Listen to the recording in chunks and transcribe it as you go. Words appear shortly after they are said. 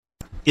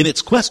In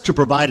its quest to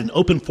provide an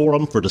open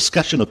forum for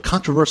discussion of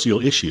controversial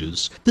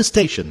issues, this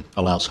station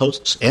allows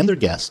hosts and their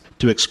guests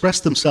to express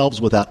themselves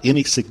without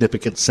any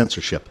significant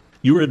censorship.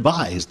 You are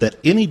advised that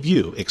any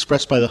view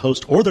expressed by the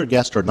host or their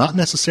guest are not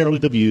necessarily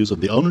the views of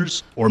the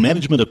owners or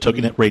management of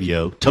TogiNet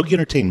Radio, Togi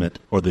Entertainment,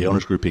 or the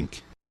Owners Group,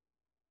 Inc.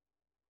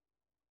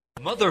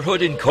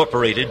 Motherhood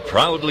Incorporated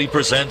proudly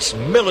presents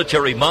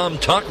Military Mom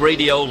Talk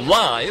Radio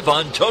live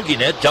on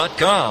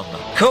TogiNet.com.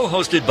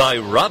 Co-hosted by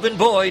Robin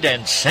Boyd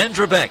and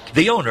Sandra Beck,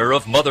 the owner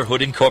of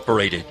Motherhood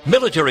Incorporated.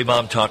 Military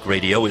Mom Talk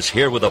Radio is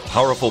here with a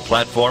powerful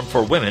platform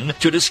for women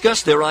to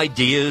discuss their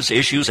ideas,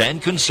 issues, and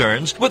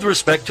concerns with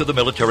respect to the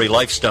military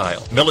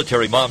lifestyle.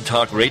 Military Mom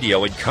Talk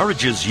Radio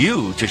encourages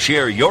you to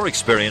share your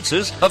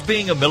experiences of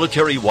being a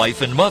military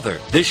wife and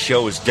mother. This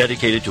show is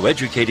dedicated to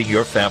educating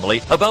your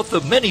family about the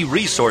many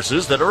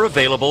resources that are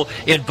available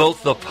in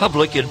both the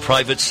public and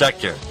private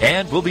sector,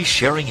 and we'll be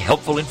sharing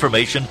helpful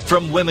information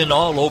from women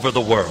all over the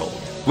world.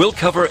 We'll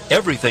cover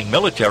everything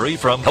military,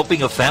 from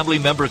helping a family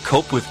member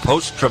cope with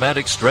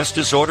post-traumatic stress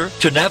disorder,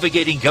 to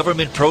navigating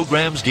government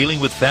programs dealing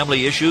with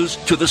family issues,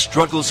 to the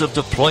struggles of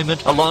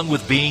deployment, along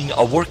with being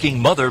a working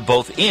mother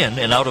both in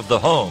and out of the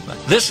home.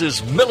 This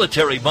is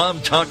Military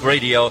Mom Talk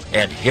Radio,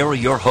 and here are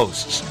your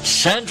hosts,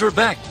 Sandra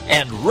Beck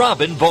and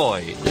Robin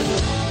Boyd.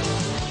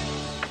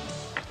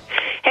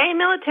 Hey,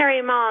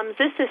 military moms,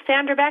 this is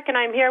Sandra Beck, and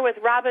I'm here with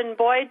Robin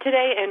Boyd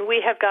today, and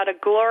we have got a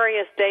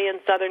glorious day in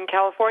Southern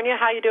California.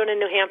 How you doing in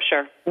New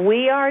Hampshire?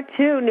 We are,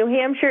 too. New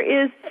Hampshire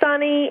is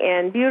sunny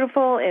and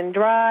beautiful and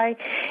dry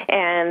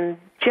and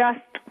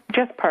just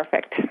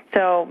perfect.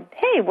 So,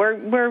 hey,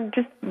 we're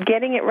just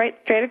getting it right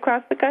straight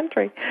across the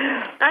country.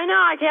 I know.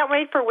 I can't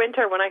wait for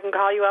winter when I can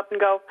call you up and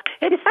go,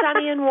 it's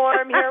sunny and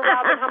warm here,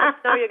 Robin. How much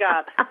snow you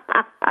got?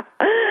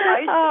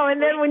 Oh,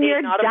 and then when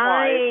you're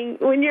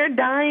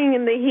dying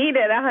in the heat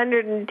at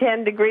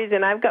 110 degrees,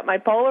 and I've got my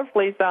polar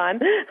fleece on.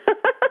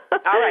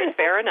 All right,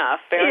 fair enough.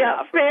 Fair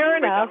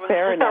enough.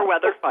 Our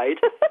weather fight.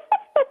 So,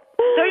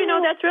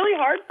 that's really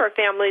hard for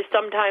families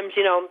sometimes,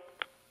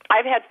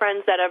 I've had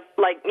friends that have,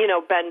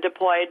 been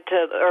deployed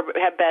to, or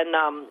have been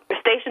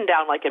stationed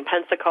down, in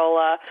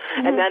Pensacola,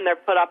 and then they're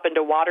put up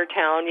into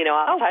Watertown,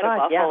 outside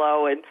of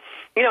Buffalo. Yeah. And,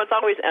 it's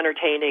always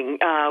entertaining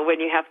when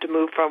you have to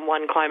move from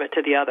one climate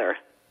to the other.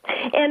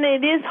 And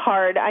it is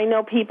hard. I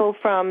know people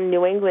from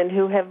New England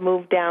who have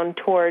moved down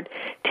toward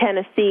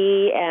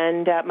Tennessee,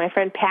 and my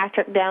friend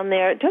Patrick down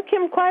there, it took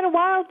him quite a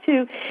while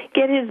to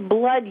get his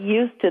blood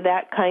used to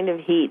that kind of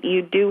heat.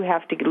 You do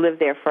have to live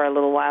there for a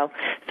little while.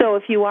 So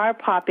if you are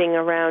popping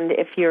around,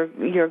 if you're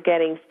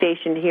getting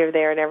stationed here,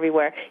 there, and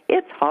everywhere,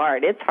 it's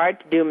hard. It's hard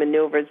to do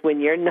maneuvers when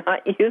you're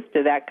not used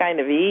to that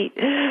kind of heat.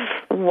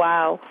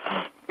 Wow.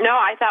 No,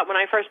 I thought when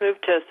I first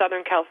moved to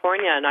Southern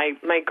California, and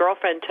my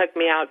girlfriend took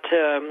me out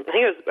to, I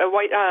think it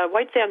was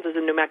White Sands is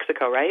in New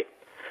Mexico, right?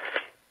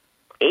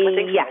 I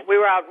think yeah. So. We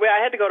were out. I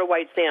had to go to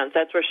White Sands.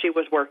 That's where she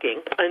was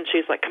working, and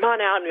she's like, "Come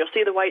on out, and you'll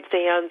see the White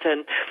Sands."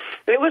 And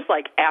it was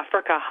like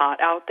Africa hot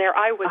out there.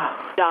 I was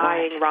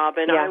dying,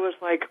 Robin. Yeah. I was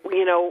like,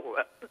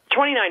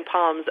 29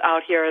 Palms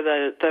out here.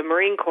 The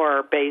Marine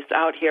Corps base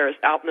out here is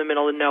out in the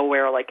middle of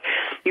nowhere. Like,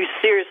 you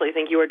seriously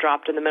think you were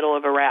dropped in the middle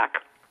of Iraq.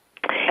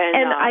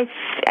 And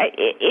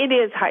it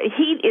is hard.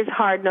 Heat is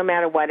hard no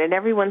matter what. And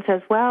everyone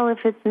says, well,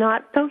 if it's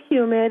not so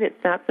humid,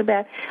 it's not so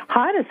bad.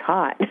 Hot is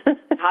hot.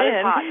 Hot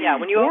is hot, yeah.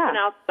 When you open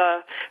out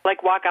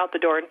walk out the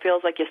door, it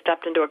feels like you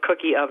stepped into a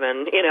cookie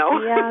oven,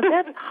 Yeah,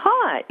 that's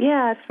hot.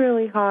 Yeah, it's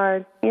really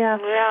hard. Yeah.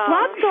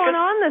 Lots going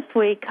on this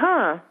week,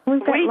 huh? We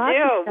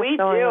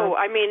do.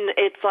 I mean,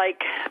 it's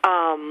like...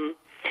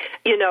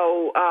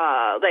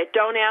 that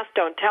don't ask,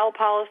 don't tell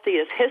policy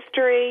is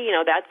history.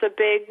 That's a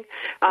big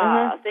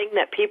thing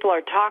that people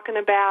are talking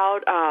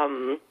about.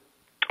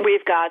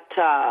 We've got,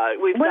 I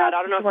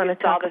don't know if you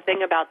saw the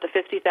thing about the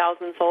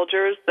 50,000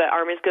 soldiers. The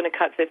Army's going to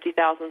cut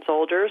 50,000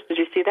 soldiers. Did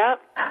you see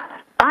that?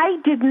 I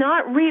did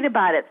not read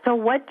about it. So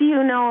what do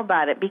you know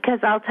about it? Because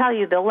I'll tell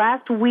you, the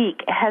last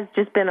week has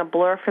just been a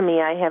blur for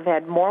me. I have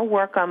had more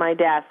work on my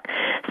desk.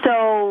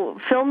 So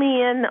fill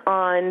me in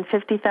on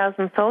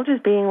 50,000 soldiers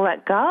being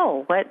let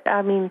go.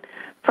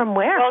 From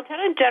where? Well,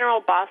 Lieutenant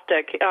General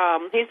Bostic,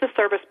 he's the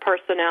service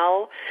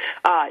personnel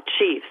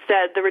chief,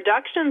 said the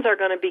reductions are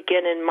going to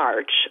begin in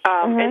March,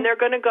 and they're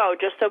going to go,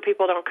 just so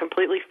people don't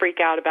completely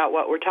freak out about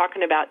what we're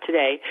talking about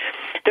today,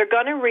 they're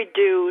going to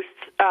reduce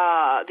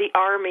the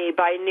Army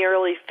by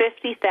nearly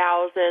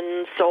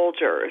 50,000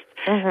 soldiers,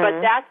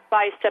 but that's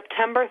by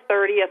September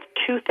 30th,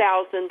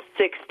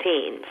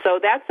 2016. So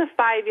that's a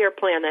 5-year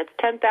plan. That's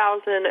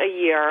 10,000 a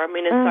year. I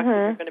mean, it sucks if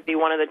you're going to be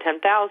one of the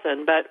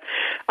 10,000, but,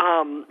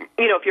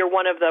 if you're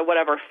one of the,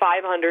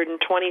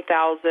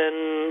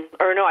 520,000,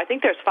 or no, I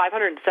think there's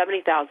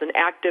 570,000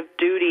 active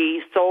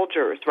duty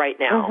soldiers right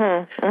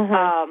now.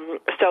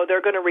 So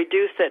they're going to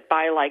reduce it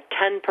by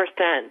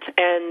 10%.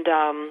 And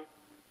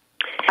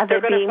are they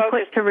being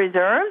put to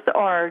reserves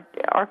or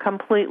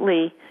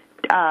completely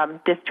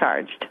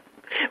discharged?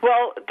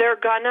 Well, they're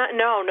gonna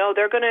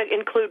they're gonna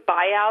include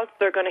buyouts.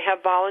 They're gonna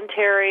have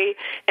voluntary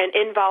and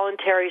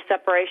involuntary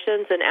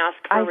separations and ask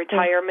for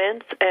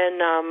retirements.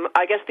 And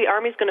I guess the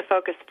Army's going to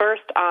focus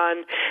first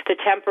on the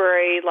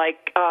temporary,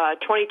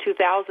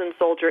 22,000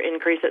 soldier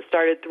increase that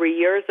started 3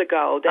 years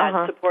ago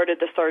that supported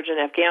the surge in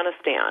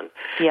Afghanistan.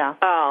 Yeah.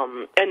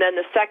 And then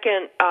the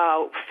second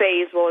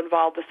phase will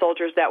involve the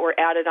soldiers that were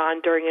added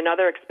on during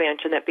another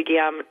expansion that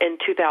began in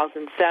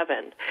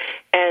 2007.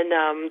 And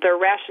their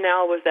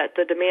rationale was that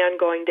the demand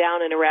going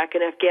down in Iraq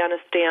and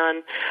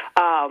Afghanistan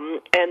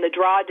and the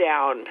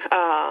drawdown,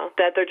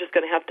 that they're just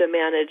going to have to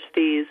manage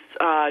these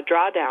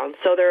drawdowns.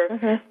 So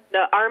the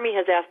Army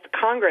has asked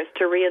Congress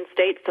to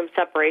reinstate some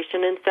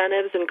separation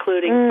incentives,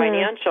 including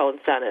financial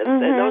incentives,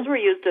 and those were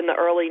used in the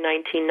early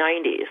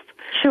 1990s.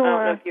 Sure. I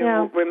don't know if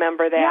you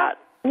remember that.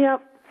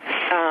 Yep.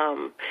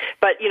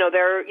 But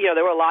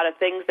there were a lot of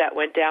things that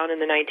went down in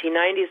the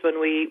 1990s when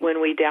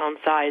we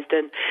downsized,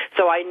 and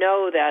so I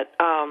know that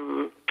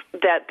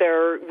that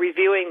they're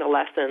reviewing the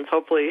lessons.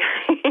 Hopefully,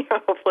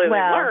 they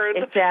learned.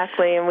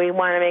 Exactly, and we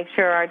want to make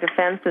sure our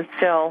defense is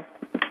still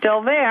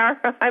there.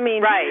 I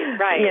mean, right.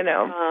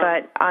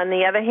 But on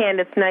the other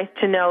hand, it's nice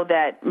to know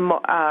that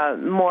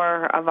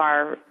more of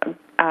our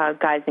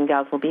guys and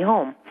gals will be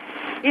home.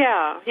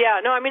 Yeah.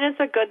 No, I mean it's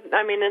a good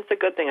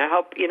thing. I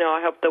hope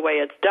the way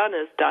it's done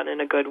is done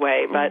in a good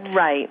way. But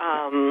right.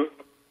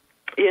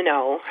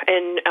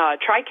 And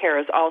TRICARE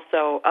has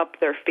also upped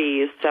their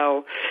fees,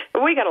 so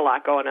we got a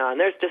lot going on.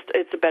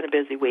 It's been a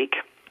busy week.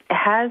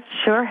 It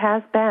sure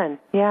has been.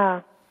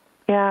 Yeah.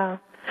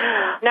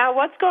 Now,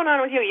 what's going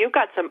on with you? You've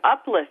got some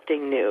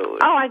uplifting news.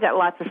 Oh, I got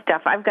lots of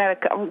stuff. I've got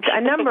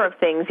a number of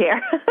things here.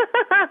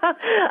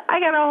 I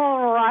got a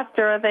whole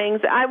roster of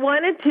things. I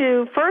wanted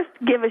to first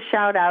give a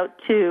shout-out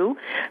to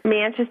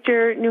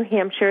Manchester, New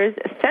Hampshire's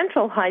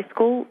Central High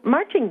School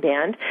Marching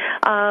Band.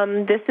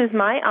 This is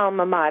my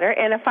alma mater,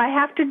 and if I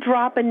have to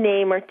drop a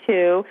name or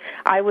two,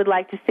 I would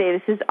like to say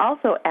this is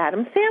also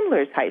Adam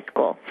Sandler's high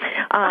school.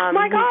 Oh,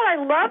 my God, I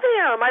love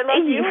him. I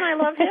love you, and I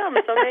love him,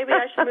 so maybe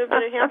I should move to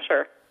New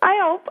Hampshire. I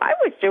hope. I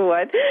wish you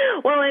would.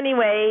 Well,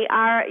 anyway,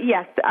 our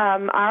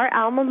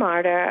alma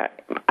mater.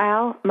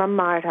 I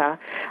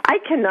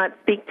cannot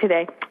speak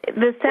today.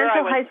 The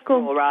Central High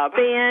School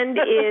Band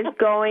is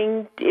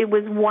going. It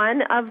was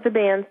one of the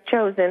bands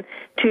chosen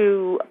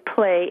to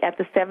play at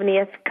the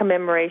 70th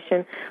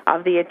commemoration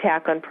of the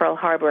attack on Pearl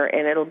Harbor,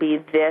 and it'll be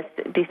this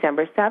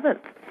December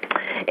 7th.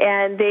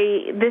 And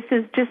this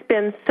has just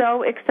been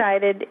so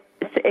exciting,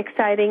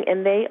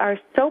 and they are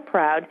so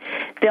proud.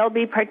 They'll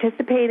be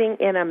participating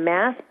in a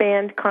mass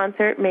band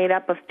concert made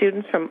up of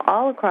students from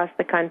all across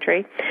the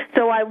country.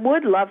 So I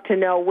would love to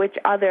know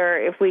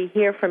if we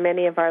hear from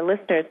any of our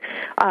listeners,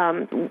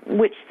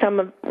 which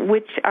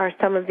are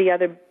some of the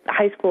other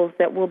high schools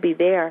that will be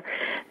there.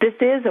 This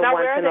is now,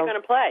 where are they going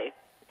to play?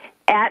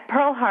 At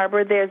Pearl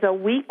Harbor, there's a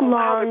week-long...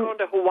 Wow, they're going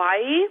to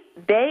Hawaii?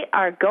 They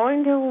are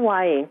going to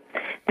Hawaii.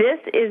 This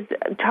is,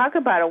 talk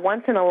about a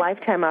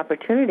once-in-a-lifetime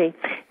opportunity.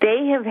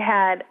 They have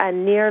had a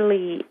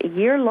nearly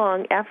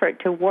year-long effort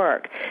to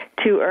work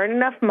to earn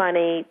enough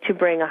money to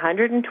bring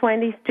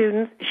 120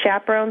 students,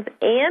 chaperones,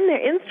 and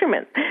their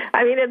instruments.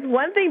 I mean, it's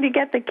one thing to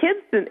get the kids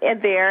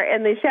there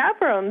and the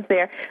chaperones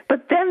there,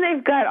 but then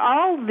they've got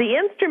all the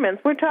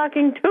instruments. We're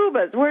talking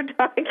tubas. Right,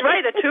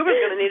 a tuba's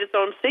going to need its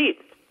own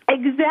seat.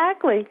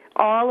 Exactly.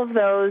 All of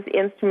those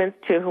instruments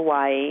to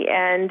Hawaii.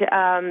 And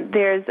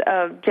there's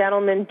a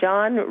gentleman,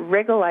 John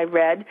Riggle, I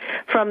read,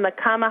 from the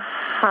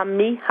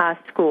Kamehameha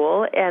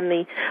School and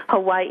the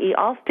Hawaii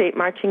All-State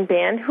Marching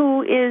Band,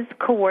 who is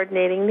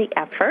coordinating the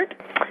effort.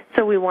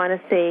 So we want to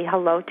say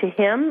hello to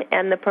him.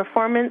 And the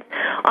performance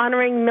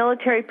honoring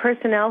military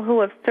personnel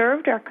who have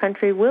served our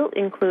country will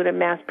include a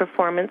mass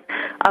performance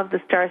of the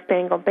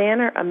Star-Spangled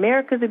Banner,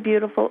 America the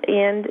Beautiful,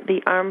 and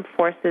the Armed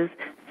Forces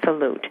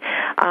Salute.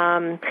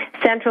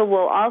 Central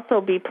will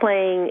also be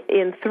playing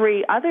in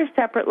 3 other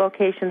separate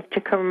locations to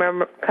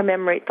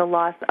commemorate the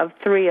loss of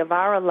 3 of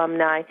our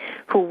alumni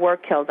who were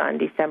killed on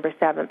December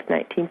 7th,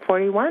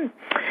 1941.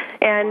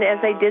 And as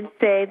I did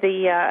say,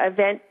 the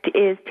event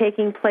is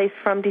taking place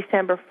from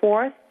December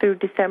 4th through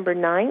December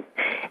 9th.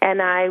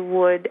 And I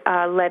would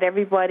let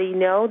everybody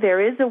know there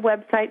is a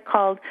website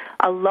called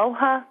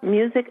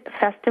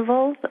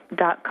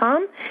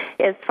AlohaMusicFestivals.com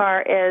as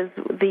far as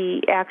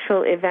the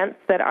actual events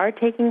that are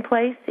taking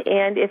place.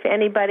 And if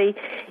anybody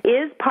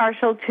is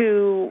partial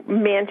to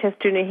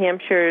Manchester, New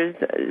Hampshire's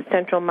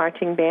Central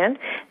Marching Band,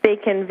 they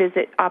can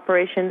visit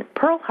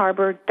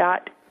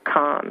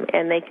OperationPearlHarbor.com,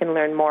 and they can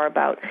learn more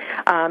about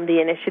the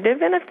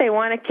initiative. And if they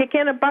want to kick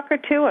in a buck or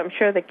two, I'm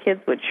sure the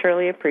kids would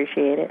surely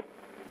appreciate it.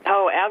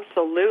 Oh,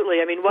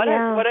 absolutely. I mean, what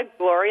a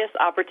glorious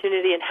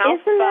opportunity, and how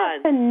Isn't fun.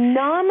 that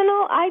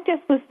phenomenal? I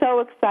just was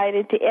so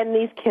excited and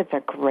these kids are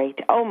great.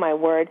 Oh, my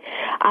word.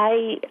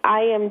 I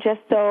am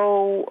just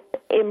so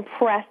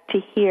impressed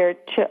to hear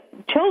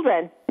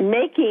children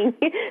making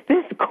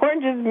this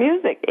gorgeous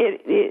music.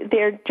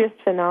 They're just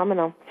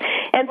phenomenal.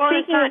 And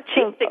it's not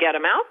cheap to get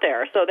them out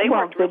there, so they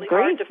worked really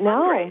hard to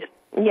fundraise.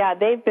 Yeah,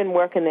 they've been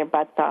working their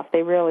butts off.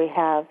 They really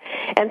have.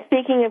 And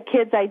speaking of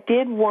kids, I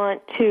did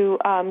want to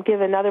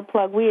give another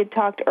plug. We had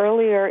talked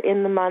earlier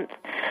in the month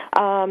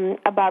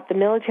about the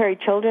Military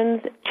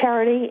Children's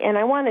Charity, and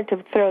I wanted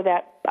to throw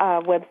that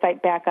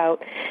website back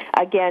out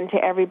again to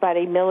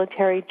everybody,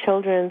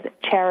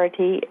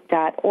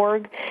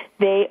 militarychildrenscharity.org.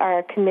 They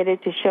are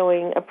committed to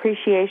showing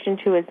appreciation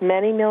to as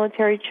many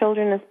military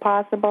children as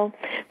possible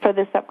for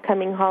this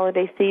upcoming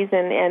holiday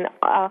season, and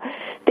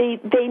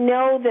they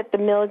know that the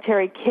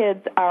military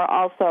kids are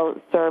also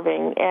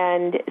serving,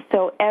 and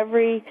so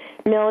every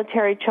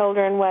military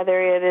children, whether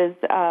it is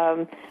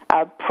a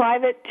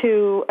private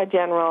to a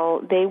general,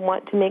 they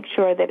want to make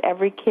sure that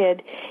every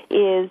kid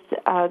is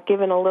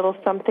given a little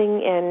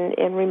something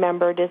and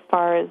remembered as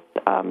far as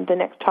the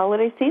next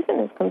holiday season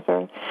is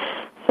concerned.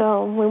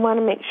 So we want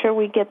to make sure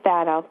we get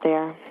that out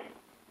there.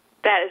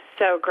 That is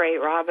so great,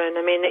 Robin.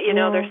 I mean,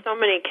 there's so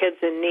many kids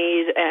in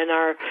need, and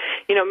our,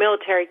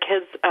 military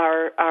kids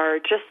are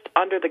just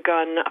under the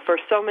gun for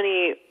in so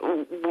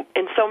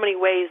many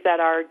ways that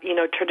our,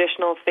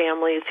 traditional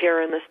families here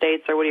in the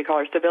States, or what do you call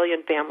our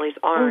civilian families,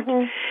 aren't.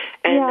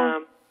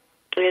 And,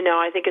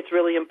 I think it's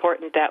really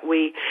important that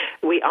we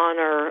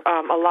honor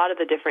a lot of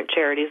the different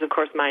charities. Of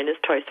course, mine is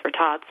Toys for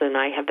Tots, and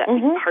I have that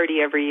big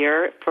party every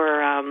year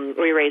for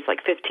we raise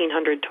like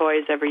 1,500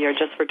 toys every year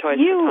just for Toys for Tots.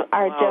 You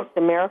are just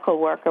a miracle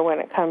worker when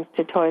it comes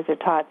to Toys for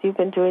Tots. You've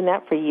been doing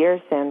that for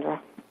years,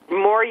 Sandra.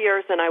 More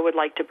years than I would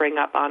like to bring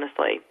up,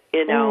 honestly.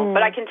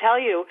 But I can tell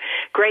you,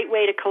 great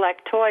way to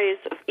collect toys,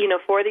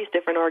 for these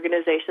different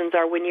organizations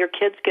are when your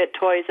kids get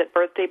toys at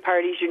birthday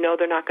parties,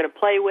 they're not going to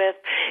play with,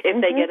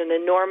 if they get an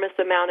enormous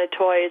amount of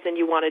toys and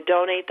you want to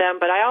donate them.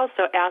 But I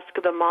also ask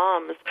the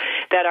moms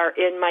that are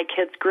in my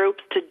kids'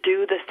 groups to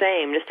do the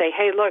same, to say,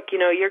 hey, look,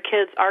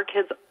 our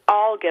kids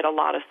all get a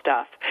lot of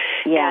stuff.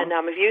 Yeah. And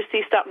if you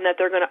see something that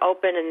they're going to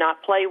open and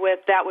not play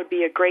with, that would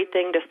be a great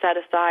thing to set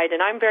aside.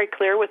 And I'm very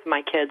clear with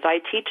my kids. I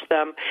teach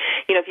them,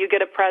 if you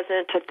get a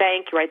present, to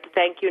write the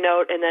thank you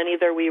note, and then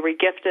either we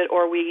regift it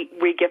or we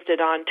regift it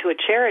on to a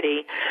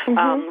charity.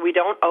 We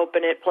don't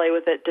open it, play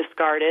with it,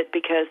 discard it,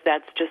 because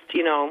that's just,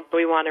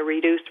 we want to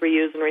reduce,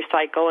 reuse, and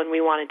recycle, and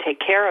we want to take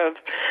care of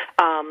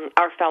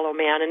our fellow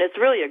man. And it's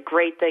really a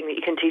great thing that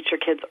you can teach your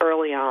kids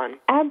early on.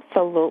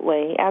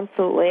 Absolutely,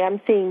 absolutely.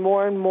 I'm seeing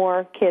more and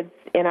more kids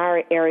in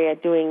our area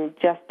doing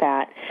just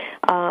that.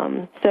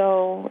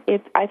 So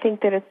I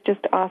think that it's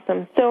just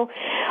awesome. So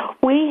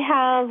we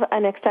have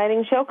an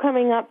exciting show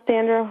coming up.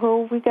 Sandra,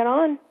 who we got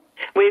on?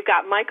 We've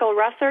got Michael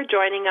Russer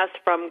joining us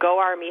from Go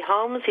Army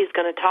Homes. He's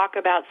going to talk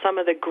about some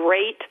of the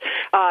great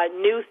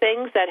new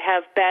things that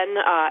have been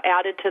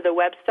added to the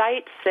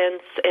website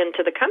and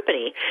to the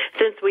company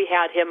since we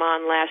had him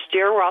on last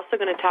year. We're also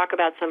going to talk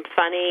about some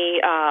funny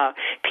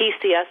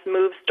PCS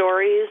move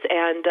stories,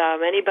 and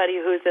anybody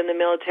who's in the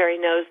military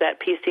knows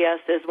that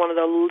PCS is one of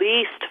the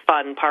least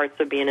fun parts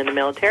of being in the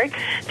military.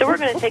 So we're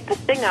going to take the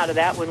sting out of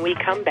that when we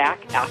come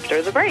back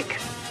after the break.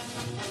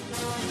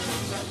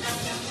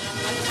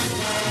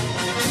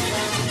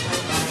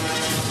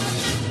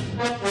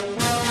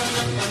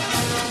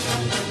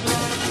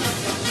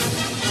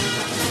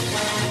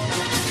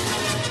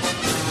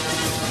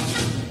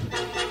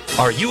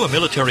 Are you a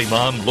military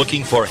mom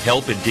looking for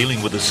help in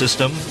dealing with the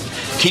system?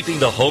 Keeping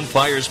the home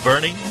fires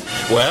burning?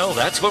 Well,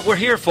 that's what we're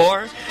here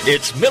for.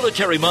 It's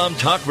Military Mom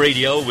Talk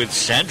Radio with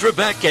Sandra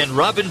Beck and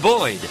Robin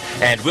Boyd.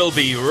 And we'll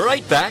be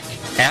right back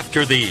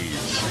after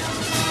these.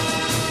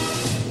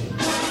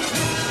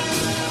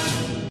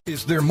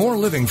 Is there more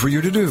living for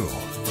you to do?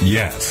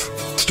 Yes.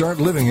 Start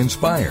living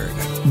inspired.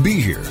 Be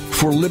here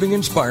for Living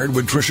Inspired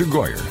with Tricia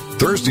Goyer.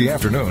 Thursday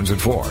afternoons at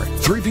 4,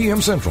 3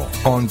 p.m. Central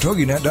on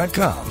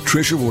TogiNet.com.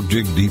 Tricia will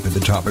dig deep into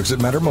topics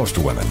that matter most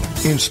to women,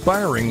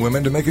 inspiring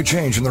women to make a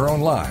change in their own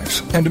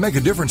lives and to make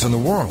a difference in the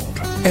world,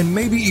 and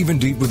maybe even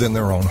deep within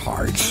their own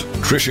hearts.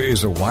 Tricia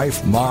is a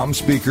wife, mom,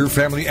 speaker,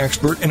 family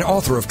expert, and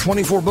author of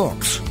 24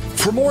 books.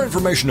 For more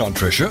information on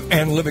Tricia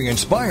and Living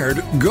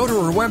Inspired, go to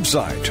her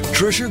website,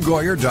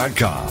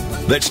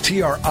 TriciaGoyer.com. That's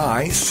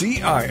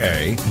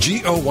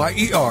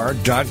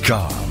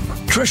TriciaGoyer.com.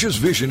 Tricia's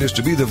vision is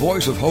to be the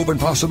voice of hope and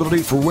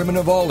possibility for women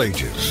of all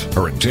ages.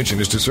 Her intention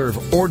is to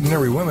serve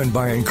ordinary women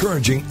by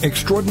encouraging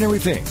extraordinary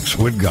things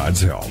with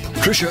God's help.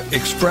 Tricia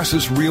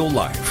expresses real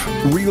life,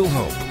 real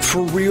hope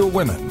for real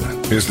women.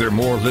 Is there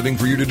more living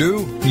for you to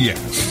do?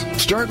 Yes.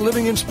 Start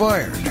living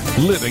inspired.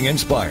 Living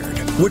Inspired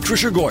with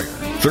Tricia Goyer.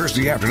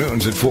 Thursday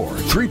afternoons at 4,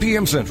 3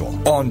 p.m. Central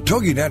on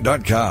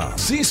TogiNet.com.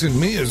 Cecil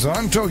Me is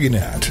on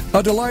TogiNet,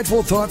 a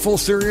delightful, thoughtful,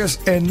 serious,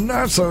 and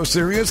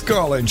not-so-serious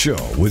call-in show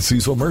with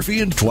Cecil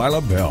Murphy and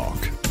Twyla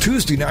Belk.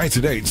 Tuesday nights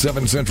at 8,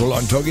 7 Central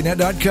on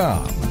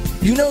TogiNet.com.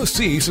 You know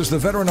Cease is the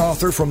veteran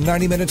author from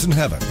 90 Minutes in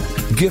Heaven,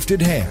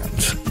 Gifted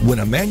Hands, When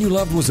a Man You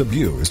Loved Was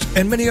Abused,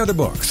 and many other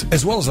books,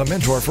 as well as a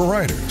mentor for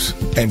writers.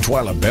 And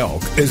Twyla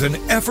Belk is an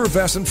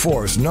effervescent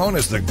force known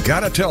as the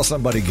Gotta Tell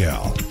Somebody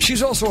gal.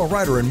 She's also a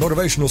writer and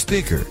motivational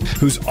speaker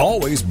who's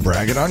always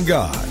bragging on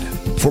God.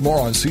 For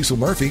more on Cecil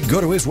Murphy, go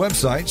to his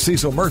website,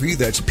 Cecil Murphy,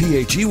 that's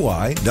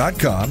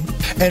PHEY.com.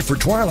 And for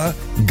Twyla,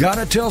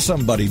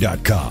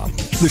 GottaTellSomebody.com.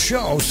 The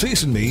show,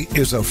 Cecil and Me,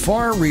 is a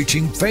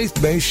far-reaching,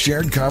 faith-based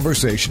shared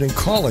conversation and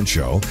call-in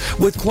show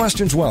with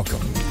questions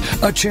welcome.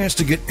 A chance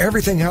to get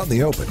everything out in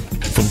the open,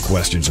 from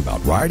questions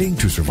about writing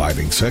to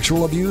surviving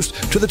sexual abuse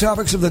to the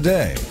topics of the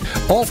day,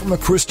 all from a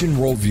Christian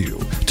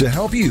worldview to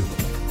help you.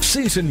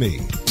 Cecil and Me,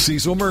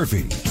 Cecil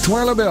Murphy,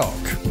 Twyla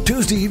Belk,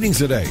 Tuesday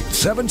evenings at 8,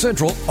 7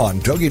 Central on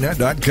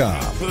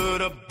TogiNet.com.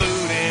 Put a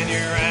boot in your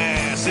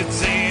ass,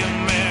 it's the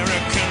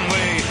American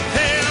way.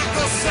 Hey,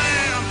 Uncle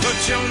Sam,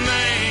 put your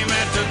name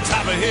at the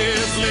top of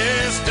his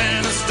list,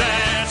 and the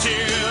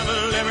Statue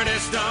of Liberty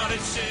started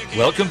shaking.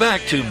 Welcome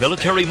back to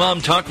Military Mom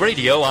Talk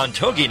Radio on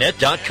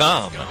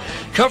TogiNet.com.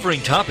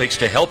 Covering topics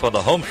to help on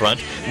the home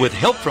front with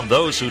help from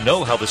those who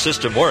know how the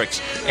system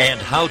works and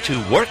how to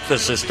work the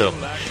system.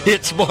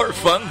 It's more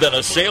fun than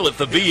a sale at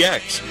the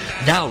BX.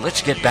 Now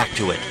let's get back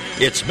to it.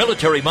 It's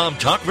Military Mom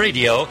Talk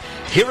Radio.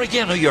 Here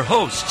again are your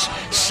hosts,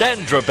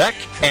 Sandra Beck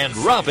and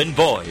Robin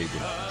Boyd.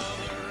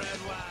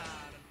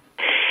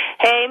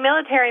 Hey,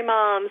 military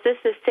moms, this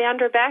is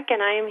Sandra Beck,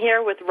 and I am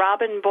here with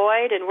Robin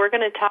Boyd, and we're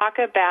going to talk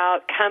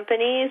about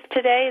companies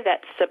today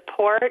that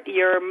support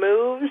your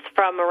moves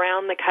from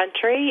around the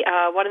country.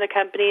 One of the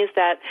companies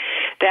that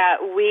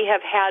we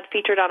have had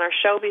featured on our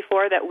show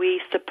before that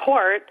we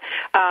support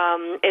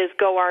is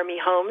Go Army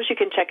Homes. You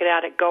can check it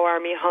out at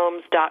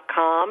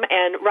goarmyhomes.com.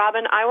 And,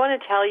 Robin, I want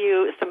to tell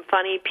you some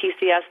funny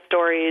PCS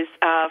stories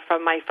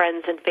from my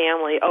friends and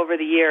family over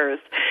the years.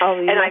 Oh,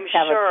 you and must I'm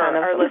have sure a ton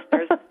of our them.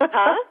 listeners...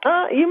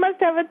 Huh? You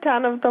must have a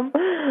ton of them.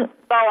 Oh,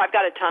 I've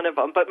got a ton of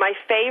them. But my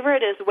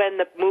favorite is when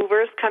the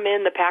movers come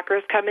in, the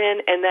packers come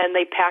in, and then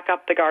they pack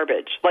up the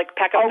garbage. Like,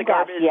 pack up the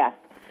garbage. Yeah.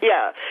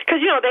 Yeah.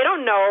 Because, they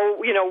don't know,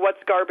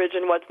 what's garbage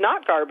and what's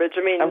not garbage.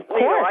 I mean, Of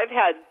course. I've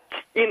had,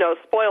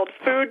 spoiled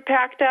food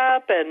packed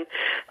up and,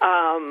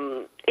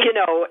 and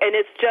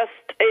it's just,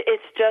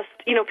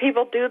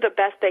 people do the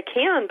best they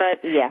can.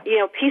 But,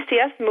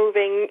 PCS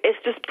moving is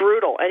just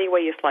brutal any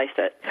way you slice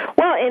it.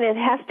 Well, and it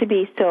has to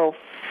be so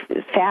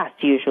fast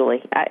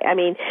usually. I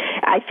mean,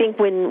 I think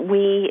when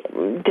we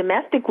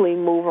domestically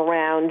move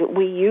around,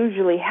 we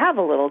usually have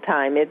a little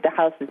time. The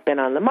house has been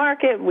on the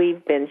market.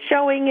 We've been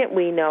showing it.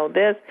 We know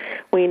this.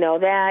 We know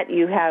that.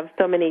 You have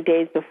so many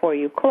days before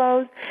you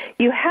close.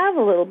 You have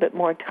a little bit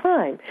more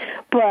time.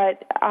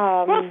 But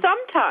well,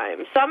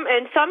 sometimes.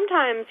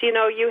 Sometimes,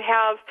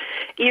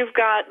 you've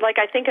got, like,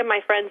 I think of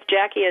my friends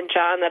Jackie and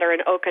John that are in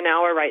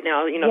Okinawa right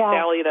now,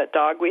 Sally, that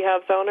dog we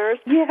have's owners.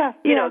 Yeah.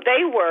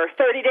 They were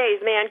 30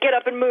 days, man, get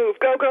up and move,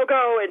 go, go,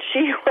 go. And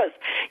she was,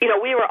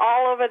 we were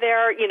all over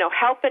there,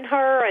 helping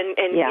her and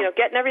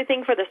getting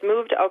everything for this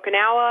move to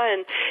Okinawa.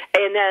 And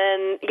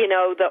then,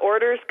 the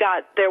orders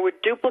there were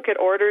duplicate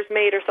orders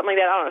made or something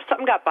like that. I don't know,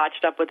 something got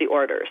botched up with the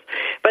orders.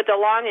 But the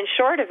long and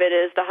short of it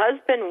is the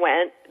husband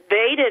went,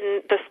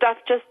 the stuff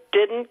just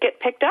didn't get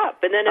picked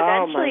up. And then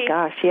eventually, oh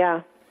my gosh,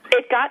 yeah,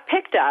 it got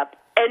picked up,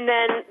 and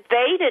then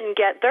they didn't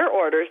get their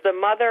orders, the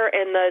mother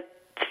and the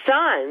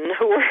son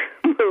who were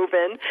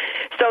moving.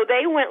 So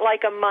they went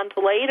like a month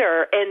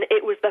later, and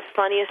it was the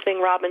funniest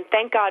thing, Robin.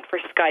 Thank God for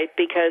Skype,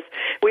 because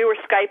we were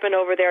Skyping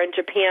over there in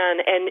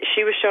Japan, and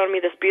she was showing me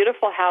this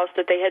beautiful house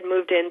that they had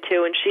moved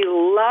into, and she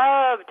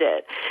loved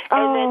it.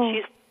 And then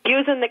she's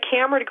using the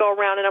camera to go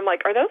around, and I'm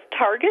like, are those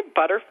Target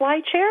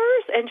butterfly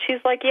chairs? And she's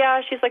like,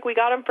 yeah. She's like, we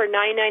got them for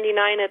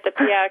 $9.99 at the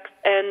PX,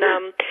 and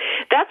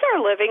that's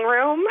our living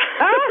room.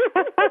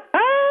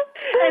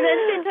 And then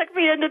she took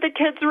me into the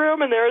kids'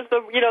 room, and there's the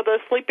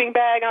sleeping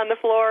bag on the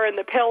floor and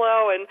the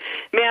pillow, and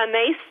man,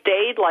 they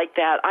stayed like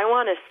that. I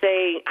want to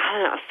say,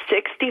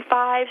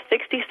 65,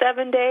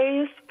 67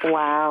 days.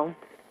 Wow.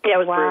 Yeah,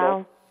 it was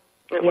brutal.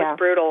 It was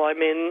brutal. I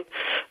mean,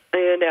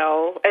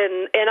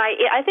 and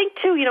I think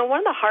too, one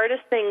of the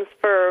hardest things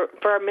for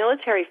our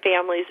military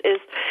families is,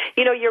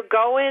 you're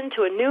going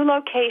to a new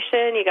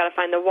location, you got to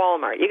find the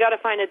Walmart, you got to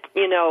find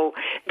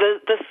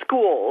the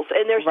schools,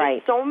 and there's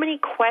just so many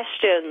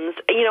questions,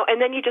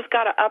 and then you just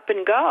got to up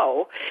and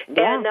go.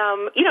 Yeah. And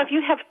if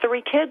you have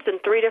 3 kids in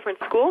 3 different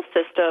school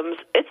systems,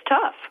 it's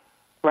tough.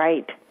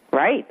 Right.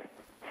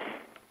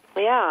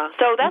 Yeah,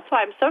 so that's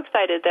why I'm so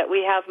excited that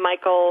we have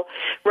Michael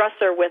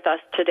Russer with us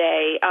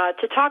today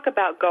to talk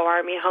about Go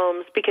Army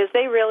Homes, because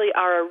they really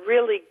are a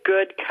really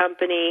good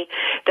company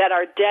that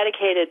are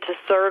dedicated to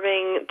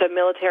serving the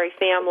military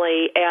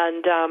family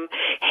and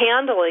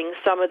handling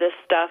some of this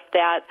stuff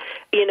that,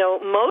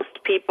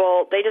 most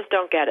people, they just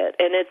don't get it.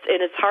 And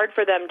it's hard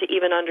for them to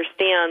even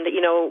understand that,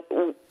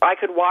 I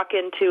could walk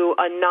into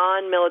a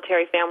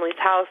non-military family's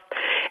house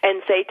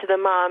and say to the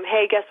mom,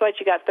 hey, guess what,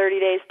 you got 30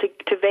 days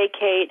to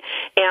vacate,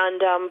 and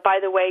by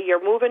the way,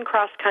 you're moving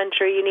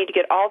cross-country. You need to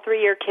get all 3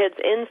 of your kids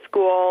in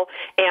school,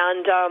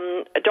 and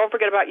don't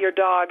forget about your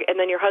dog and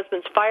then your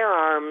husband's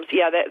firearms.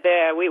 Yeah,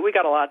 we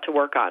got a lot to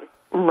work on.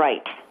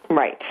 Right.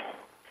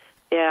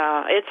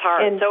 Yeah, it's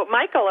hard. And so,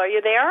 Michael, are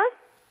you there?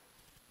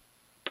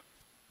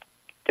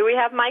 Do we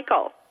have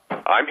Michael?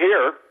 I'm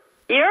here.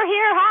 You're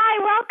here. Hi,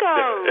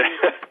 welcome.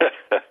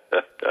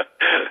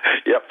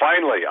 Yeah,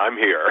 finally, I'm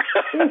here.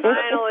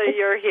 Finally,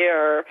 you're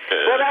here.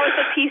 Well, that was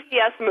a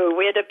PCS move.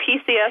 We had to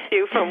PCS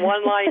you from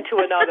one line to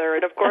another,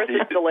 and of course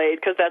it's delayed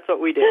because that's what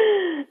we do.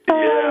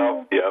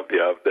 Yeah.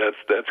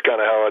 That's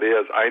kind of how it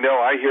is. I know.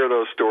 I hear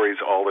those stories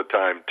all the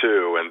time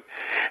too, and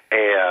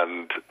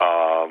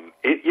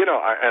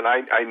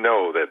I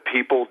know that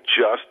people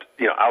just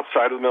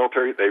outside of the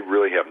military, they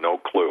really have no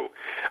clue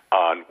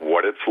on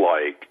what it's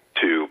like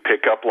to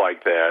pick up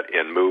like that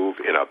and move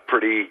in a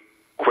pretty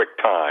quick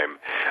time,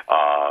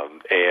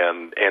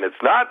 and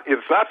it's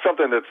not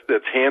something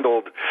that's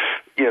handled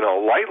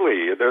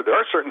lightly. There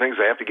are certain things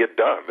that have to get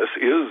done. This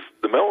is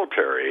the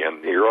military,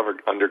 and you're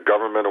under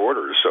government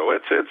orders, so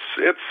it's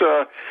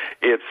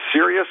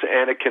serious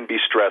and it can be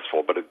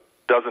stressful, but it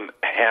doesn't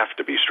have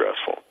to be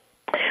stressful.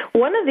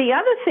 One of the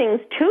other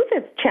things, too,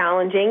 that's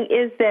challenging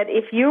is that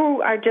if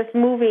you are just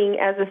moving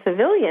as a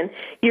civilian,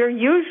 you're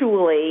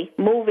usually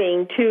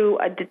moving to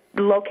a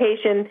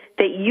location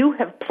that you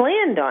have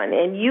planned on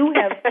and you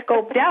have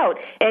scoped out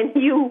and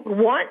you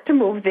want to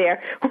move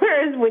there.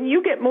 Whereas when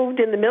you get moved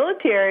in the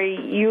military,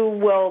 you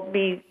will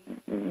be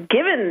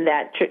given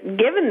that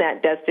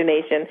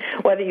destination,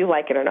 whether you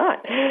like it or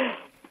not.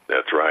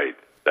 That's right.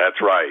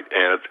 That's right,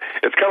 and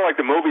it's kind of like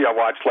the movie I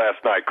watched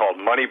last night called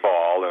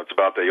Moneyball, and it's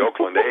about the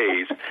Oakland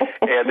A's,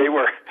 and they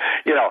were,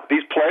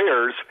 these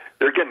players,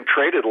 they're getting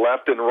traded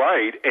left and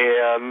right,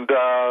 and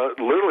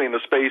literally in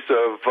the space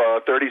of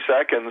 30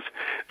 seconds,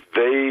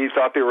 they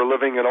thought they were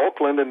living in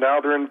Oakland, and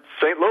now they're in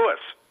St. Louis,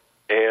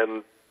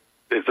 and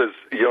it says,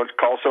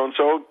 call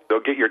so-and-so, they'll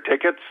get your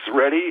tickets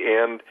ready,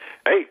 and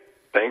hey,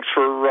 thanks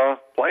for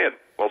playing.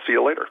 We'll see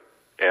you later.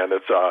 And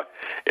it's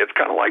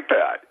kind of like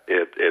that.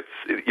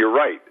 You're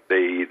right.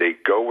 They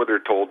go where they're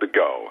told to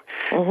go,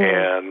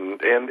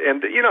 and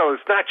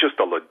it's not just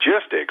the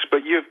logistics,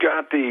 but you've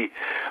got the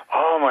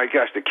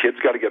kids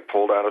got to get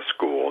pulled out of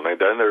school, and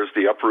then there's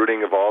the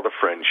uprooting of all the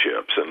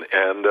friendships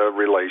and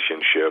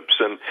relationships,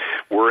 and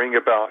worrying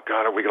about,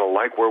 God, are we going to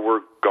like where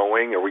we're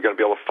going? Are we going to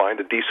be able to find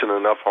a decent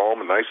enough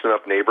home, a nice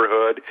enough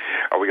neighborhood?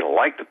 Are we going to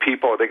like the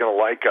people? Are they going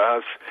to like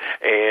us?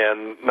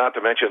 And not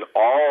to mention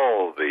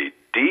all the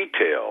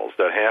details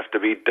that have to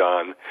be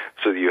done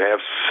so that you have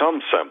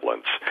some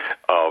semblance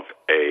of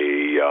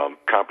a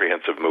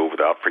comprehensive move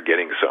without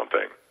forgetting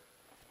something.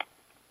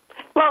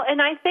 Well,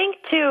 and I think,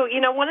 too,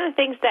 one of the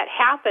things that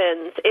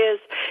happens is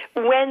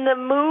when the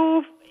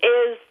move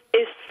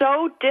is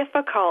so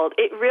difficult,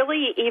 it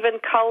really even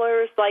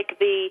colors like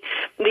the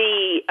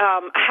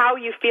how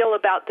you feel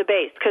about the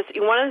base. Because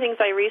one of the things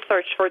I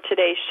researched for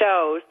today's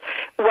shows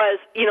was,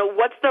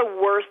 what's the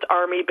worst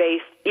Army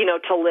base,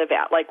 to live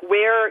at? Like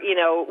where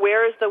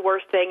is the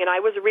worst thing? And I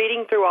was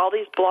reading through all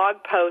these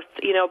blog posts,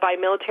 by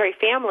military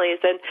families,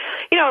 and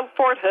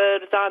Fort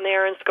Hood is on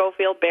there, and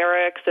Schofield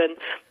Barracks, and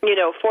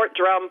Fort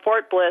Drum,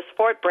 Fort Bliss,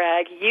 Fort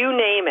Bragg, you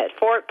name it,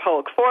 Fort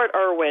Polk, Fort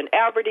Irwin,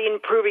 Aberdeen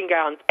Proving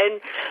Grounds.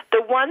 And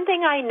the one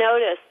thing I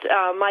noticed,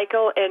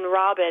 Michael and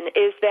Robin,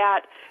 is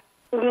that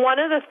one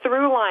of the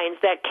through lines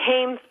that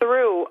came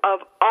through of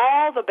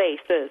all the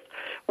bases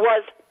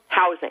was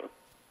housing.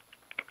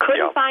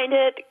 Couldn't find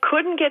it,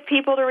 couldn't get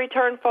people to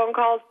return phone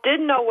calls,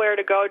 didn't know where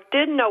to go,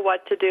 didn't know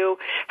what to do.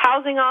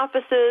 Housing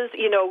offices,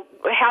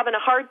 having a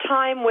hard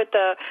time with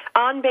the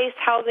on-base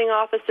housing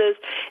offices.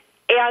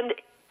 And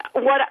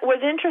what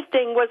was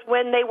interesting was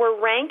when they were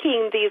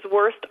ranking these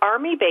worst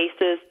Army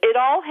bases, it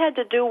all had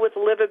to do with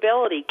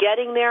livability,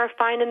 getting there,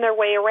 finding their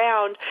way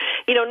around.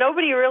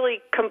 Nobody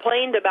really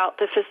complained about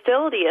the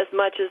facility as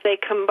much as they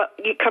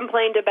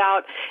complained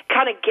about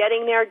kind of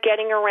getting there,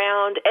 getting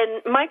around.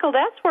 And, Michael,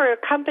 that's where a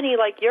company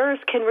like yours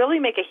can really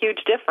make a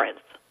huge difference.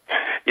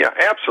 Yeah,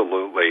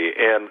 absolutely.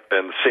 And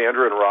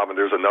Sandra and Robin,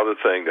 there's another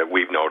thing that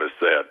we've noticed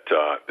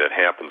that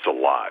happens a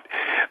lot.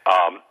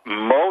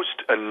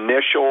 Most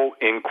initial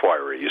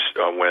inquiries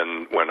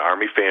when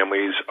Army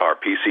families are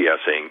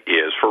PCSing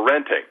is for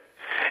renting.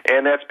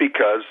 And that's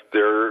because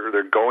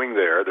they're going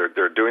there,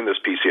 they're doing this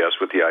PCS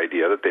with the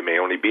idea that they may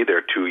only be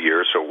there 2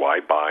 years, so why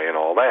buy and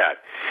all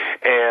that.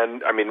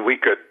 And I mean, we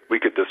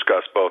could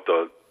discuss both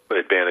the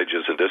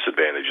advantages and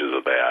disadvantages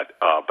of that.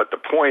 But the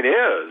point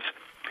is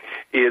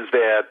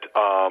that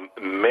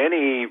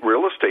many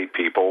real estate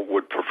people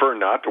would prefer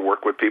not to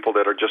work with people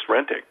that are just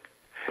renting.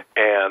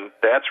 And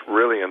that's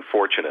really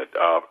unfortunate.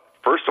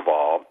 First of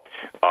all,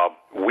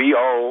 we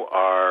owe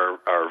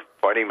our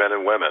fighting men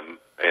and women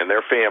and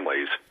their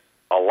families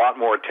a lot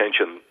more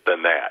attention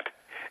than that.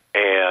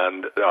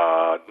 And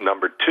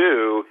number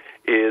two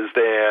is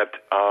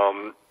that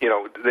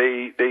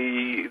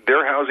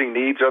their housing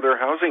needs are their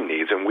housing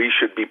needs, and we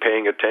should be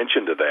paying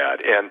attention to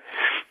that.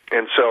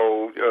 And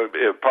so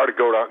part of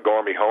Go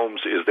Army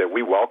Homes is that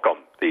we welcome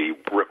the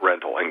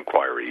rental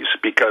inquiries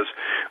because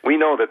we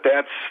know that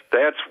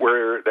that's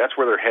where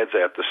their head's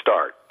at to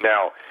start.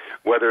 Now,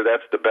 whether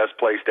that's the best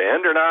place to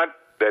end or not,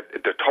 that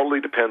it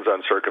totally depends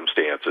on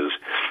circumstances.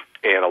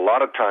 And a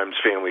lot of times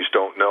families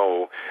don't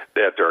know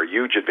that there are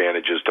huge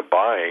advantages to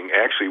buying,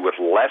 actually with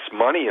less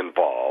money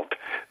involved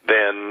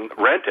than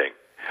renting.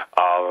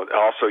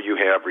 Also, you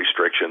have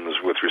restrictions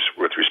with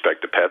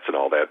respect to pets and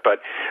all that.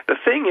 But the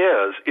thing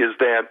is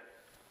that,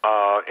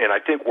 and I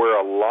think where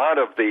a lot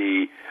of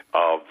the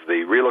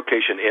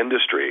relocation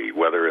industry,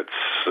 whether it's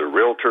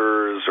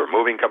realtors or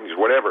moving companies,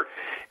 whatever,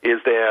 is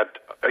that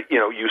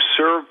you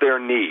serve their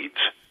needs.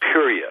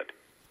 Period.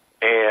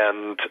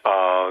 And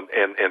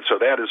so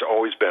that has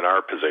always been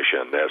our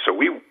position. So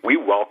we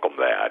welcome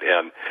that,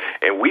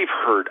 and we've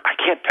heard. I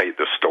can't tell you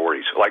the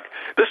stories. Like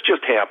this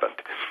just happened.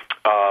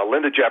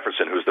 Linda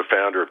Jefferson, who's the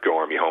founder of Go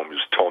Army Homes,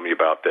 told me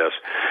about this.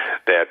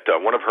 That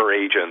one of her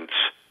agents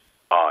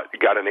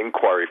got an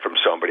inquiry from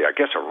somebody. I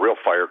guess a real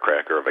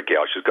firecracker of a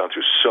gal. She's gone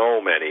through so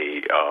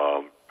many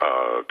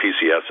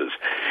PCSs,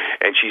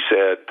 and she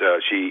said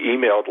she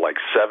emailed like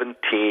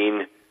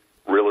 17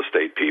 real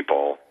estate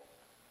people.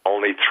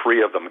 Only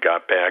 3 of them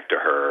got back to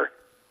her,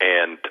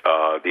 and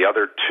the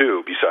other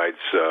 2, besides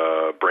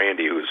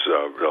Brandy, who's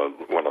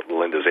one of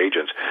Linda's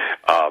agents,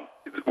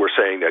 were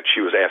saying that she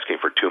was asking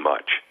for too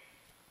much,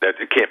 that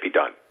it can't be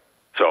done.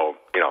 So,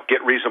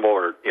 get reasonable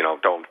or,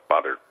 don't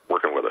bother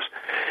working with us.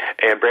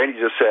 And Brandy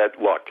just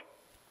said, look,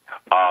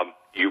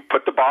 you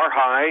put the bar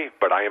high,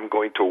 but I am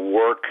going to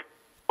work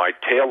my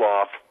tail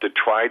off to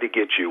try to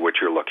get you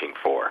what you're looking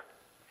for.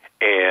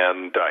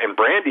 And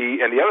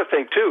Brandy, and the other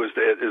thing too is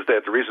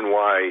that the reason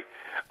why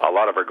a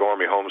lot of our Go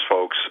Army Homes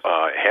folks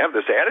have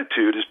this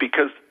attitude is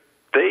because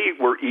they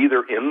were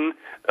either in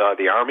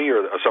the Army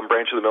or some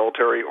branch of the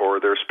military, or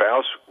their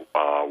spouse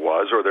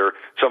was, or they're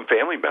some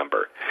family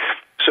member.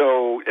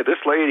 So this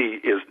lady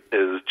is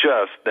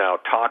just now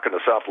talking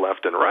us up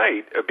left and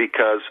right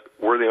because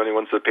we're the only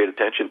ones that paid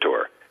attention to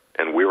her,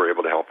 and we were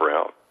able to help her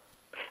out.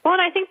 Well,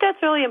 and I think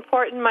that's really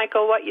important,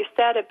 Michael, what you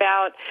said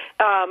about,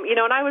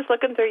 and I was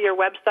looking through your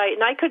website,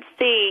 and I could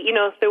see,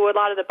 through a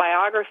lot of the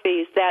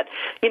biographies that,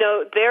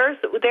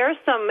 there's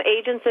some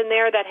agents in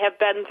there that have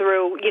been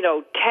through,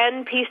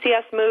 10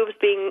 PCS moves,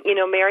 being,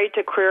 married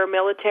to career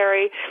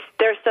military.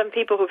 There's some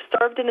people who've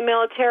served in the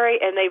military,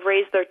 and they've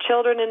raised their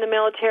children in the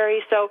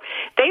military. So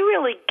they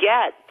really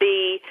get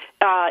the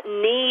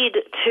need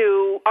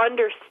to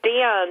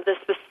understand the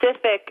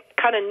specific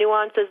kind of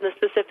nuances and the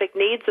specific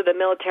needs of the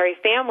military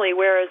family,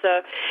 whereas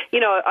a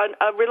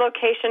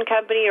relocation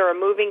company or a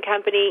moving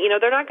company,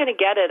 they're not going to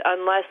get it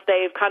unless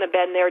they've kind of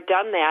been there,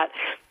 done that.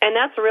 And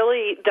that's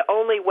really the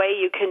only way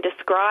you can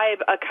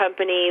describe a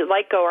company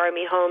like Go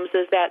Army Homes,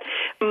 is that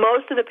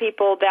most of the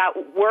people that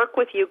work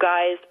with you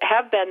guys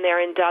have been there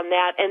and done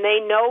that, and they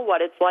know what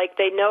it's like.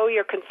 They know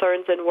your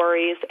concerns and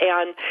worries,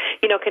 and,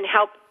 can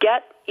help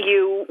get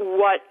you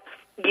what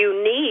you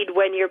need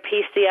when you're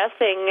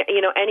PCSing,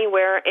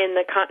 anywhere in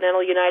the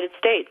continental United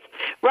States.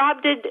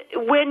 Rob,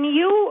 when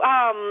you,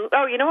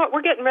 you know what?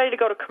 We're getting ready to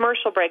go to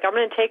commercial break. I'm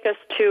going to take us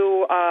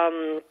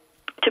to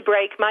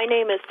break. My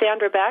name is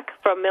Sandra Beck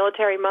from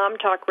Military Mom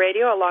Talk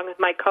Radio, along with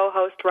my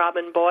co-host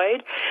Robin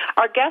Boyd.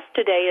 Our guest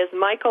today is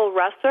Michael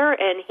Russer,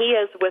 and he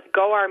is with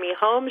Go Army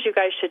Homes. You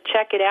guys should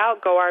check it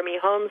out,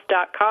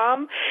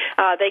 goarmyhomes.com.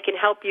 They can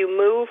help you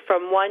move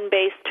from one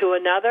base to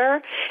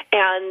another.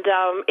 And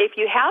if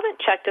you haven't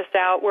checked us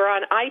out, we're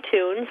on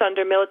iTunes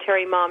under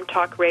Military Mom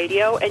Talk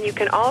Radio, and you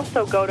can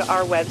also go to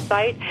our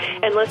website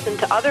and listen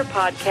to other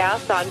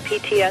podcasts on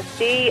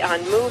PTSD,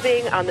 on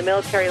moving, on the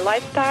military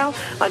lifestyle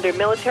under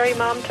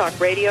MilitaryMomTalkRadio.com.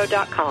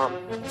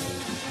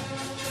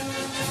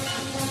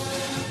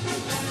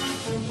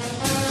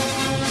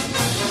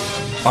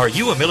 Are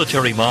you a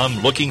military mom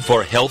looking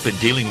for help in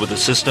dealing with the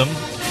system?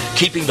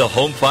 Keeping the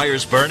home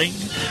fires burning?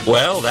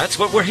 Well, that's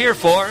what we're here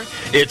for.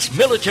 It's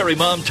Military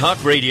Mom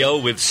Talk Radio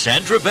with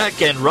Sandra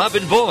Beck and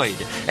Robin Boyd.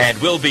 And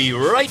we'll be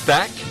right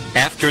back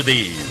after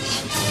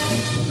these.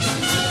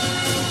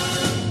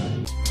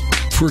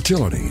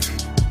 Fertility.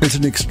 It's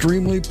an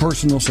extremely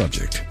personal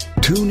subject.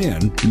 Tune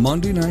in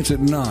Monday nights at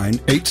 9,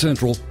 8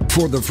 Central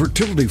for the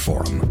Fertility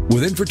Forum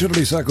with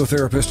infertility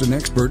psychotherapist and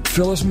expert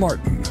Phyllis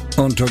Martin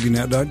on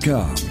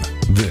TogiNet.com.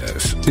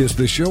 This is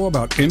the show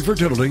about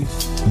infertility,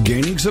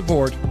 gaining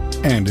support,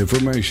 and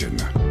information.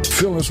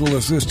 Phyllis will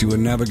assist you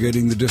in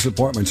navigating the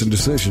disappointments and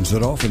decisions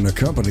that often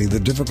accompany the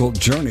difficult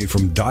journey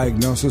from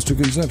diagnosis to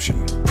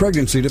conception,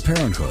 pregnancy to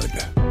parenthood.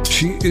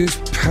 She is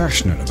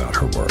passionate about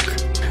her work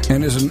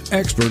and is an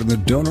expert in the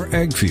donor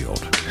egg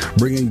field,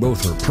 bringing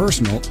both her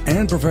personal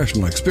and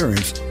professional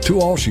experience to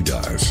all she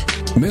does.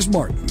 Ms.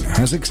 Martin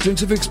has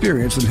extensive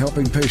experience in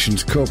helping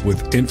patients cope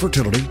with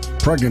infertility,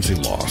 pregnancy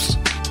loss,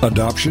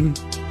 adoption,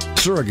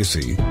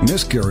 surrogacy,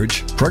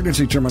 miscarriage,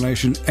 pregnancy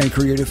termination, and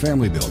creative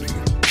family building.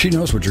 She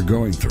knows what you're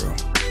going through,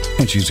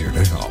 and she's here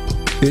to help.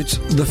 It's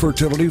the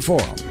Fertility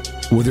Forum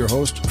with your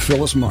host,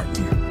 Phyllis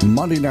Martin,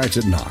 Monday nights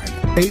at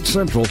 9, 8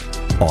 Central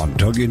on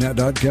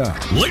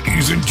TogiNet.com.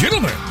 Ladies and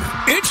gentlemen,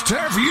 it's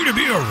time for you to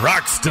be a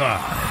rock star.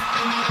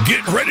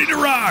 Get ready to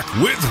rock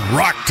with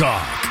Rock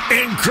Talk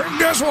and Craig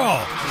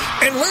Deswald,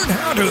 and learn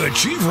how to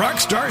achieve rock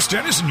star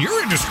status in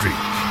your industry.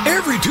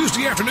 Every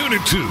Tuesday afternoon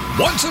at 2,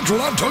 1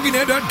 Central on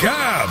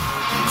TogiNet.com.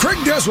 Craig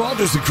Deswald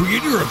is the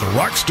creator of the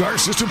Rockstar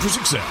System for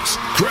Success.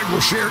 Craig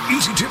will share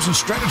easy tips and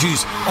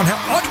strategies on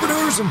how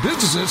entrepreneurs and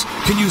businesses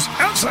can use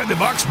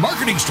outside-the-box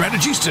marketing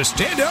strategies to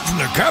stand out from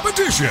their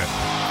competition.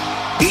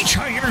 Each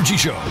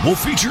high-energy show will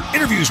feature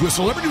interviews with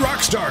celebrity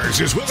rock stars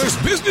as well as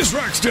business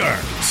rock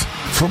stars.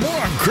 For more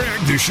on Craig,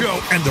 the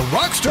show, and the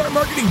Rockstar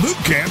Marketing Boot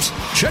Camps,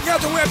 check out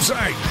the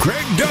website,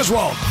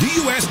 CraigDeswalt,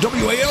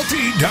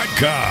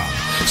 DUSWALT.com,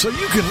 so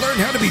you can learn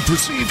how to be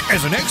perceived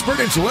as an expert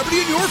and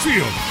celebrity in your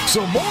field,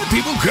 so more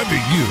people come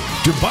to you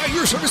to buy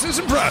your services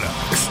and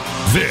products.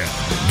 Then,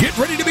 get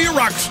ready to be a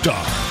rock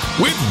star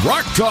with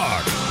Rock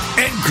Talk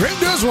and Craig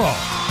Deswalt.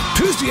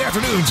 Tuesday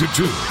afternoons at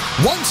 2,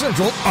 1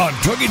 Central on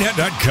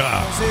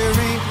TogiNet.com. There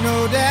ain't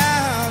no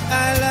doubt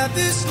I love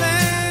this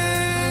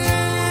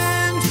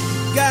land.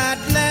 God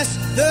bless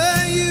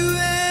the USA.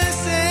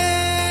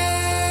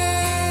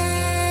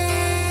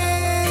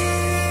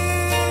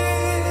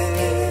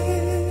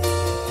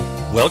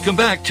 Welcome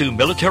back to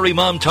Military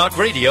Mom Talk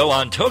Radio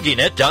on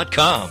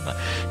TogiNet.com,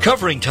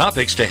 covering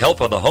topics to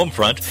help on the home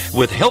front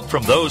with help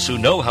from those who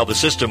know how the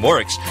system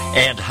works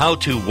and how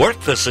to work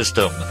the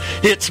system.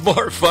 It's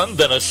more fun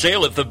than a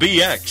sale at the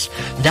BX.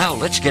 Now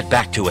let's get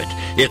back to it.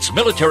 It's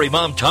Military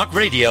Mom Talk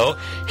Radio.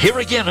 Here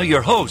again are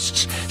your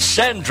hosts,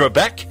 Sandra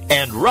Beck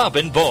and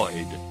Robin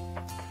Boyd.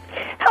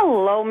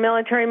 Hello,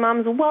 military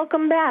moms.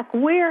 Welcome back.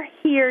 We're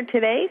here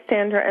today.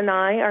 Sandra and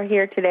I are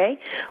here today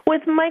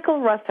with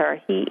Michael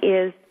Russer. He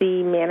is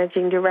the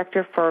managing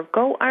director for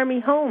Go Army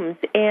Homes.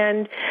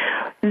 And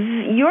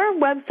your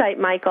website,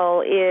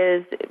 Michael,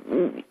 is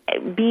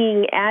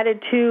being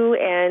added to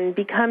and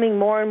becoming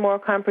more and more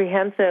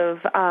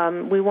comprehensive.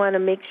 We want to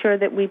make sure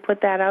that we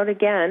put that out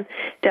again,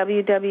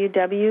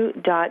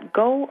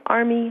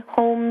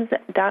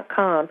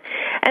 www.goarmyhomes.com.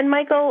 And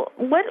Michael,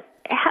 what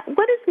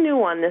is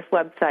new on this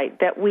website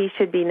that we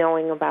should be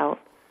knowing about?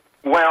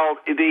 Well,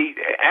 the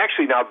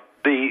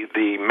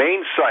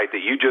main site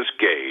that you just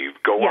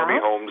gave,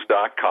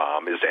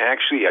 GoArmyHomes.com, is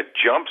actually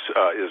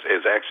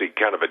is actually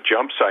kind of a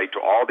jump site to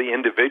all the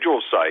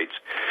individual sites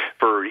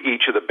for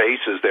each of the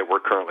bases that we're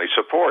currently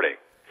supporting.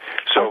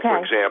 So, for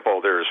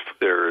example, there's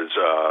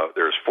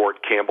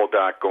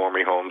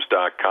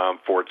FortCampbell.GoArmyHomes.com,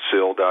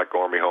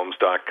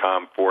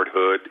 FortSill.GoArmyHomes.com, Fort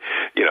Hood,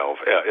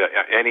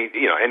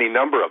 any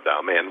number of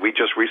them. And we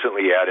just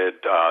recently added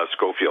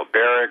Schofield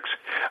Barracks,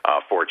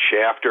 Fort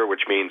Shafter,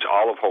 which means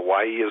all of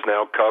Hawaii is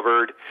now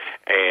covered,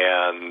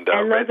 and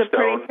those Redstone.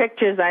 are pretty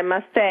pictures, I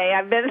must say.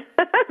 I've been to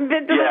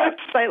the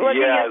website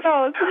looking at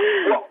those.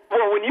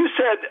 Well, when you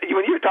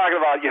were talking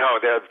about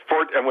the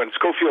Fort, and when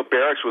Schofield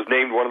Barracks was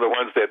named one of the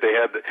ones that they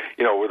had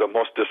were the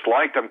most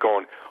disliked, I'm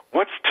going,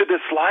 what's to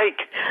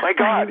dislike? My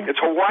God, it's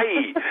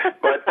Hawaii.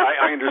 But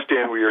I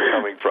understand where you're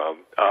coming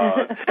from.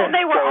 Well,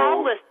 they were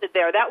all listed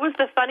there. That was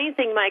the funny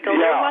thing, Michael.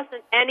 Yeah. There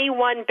wasn't any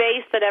one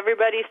base that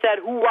everybody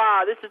said,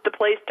 "Hurrah, this is the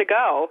place to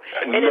go."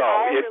 And it's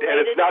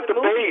not the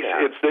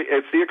base.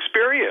 It's the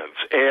experience.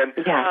 And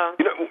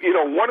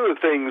one of the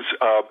things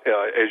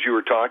as you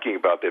were talking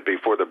about that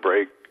before the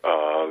break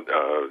that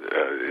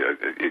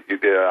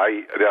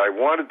I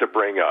wanted to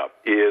bring up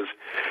is.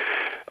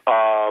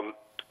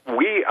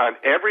 We, on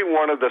every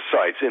one of the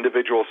sites,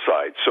 individual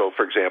sites, so,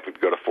 for example, if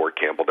you go to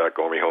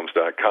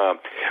FortCampbell.GoArmyHomes.com,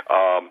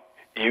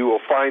 you will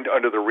find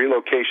under the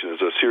relocation,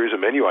 there's a series of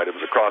menu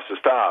items across the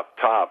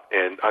top,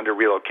 and under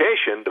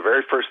relocation, the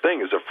very first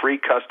thing is a free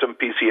custom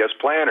PCS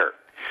planner.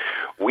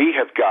 We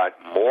have got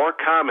more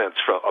comments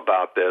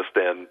about this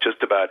than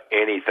just about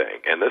anything,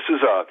 and this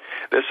is a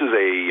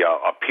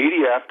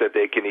PDF that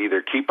they can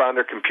either keep on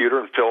their computer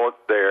and fill it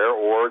there,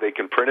 or they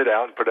can print it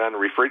out and put it on the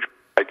refrigerator,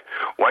 like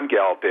one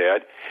gal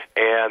did,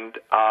 and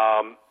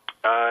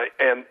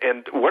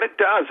what it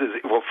does is,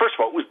 well, first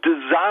of all, it was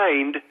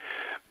designed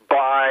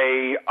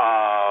by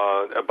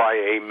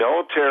a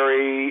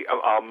military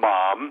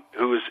mom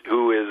who is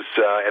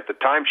at the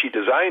time she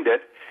designed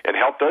it and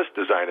helped us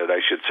design it,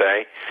 I should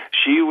say.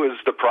 She was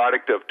the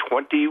product of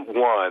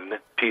 21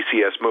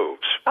 PCS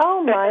moves.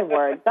 Oh, my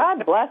word.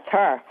 God bless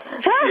her.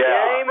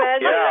 Amen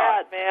to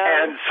that,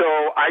 man. And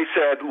so I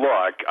said,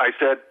 look,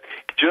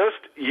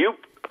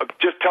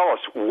 just tell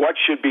us what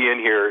should be in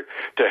here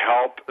to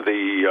help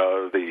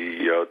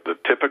the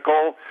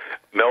typical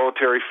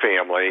military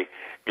family.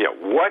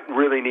 What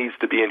really needs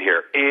to be in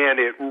here, and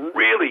it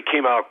really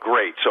came out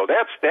great. So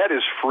that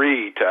is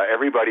free to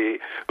everybody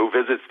who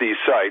visits these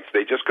sites.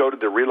 They just go to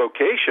the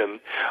relocation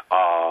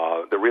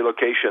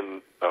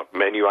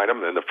menu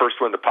item, and the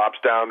first one that pops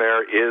down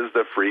there is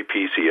the free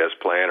PCS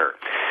planner.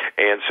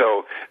 And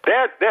so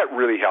that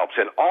really helps.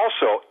 And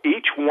also,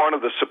 each one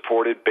of the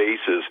supported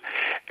bases,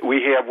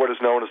 we have what is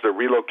known as the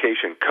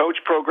Relocation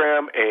Coach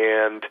Program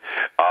and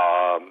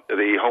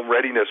the Home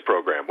Readiness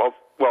Program. Well,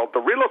 the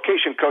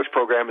relocation coach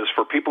program is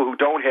for people who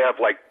don't have,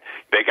 like,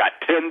 they got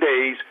 10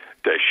 days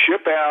to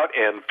ship out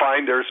and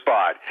find their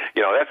spot.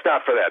 That's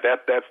not for that.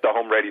 That's the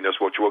home readiness,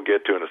 which we'll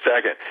get to in a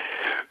second.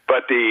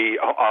 But the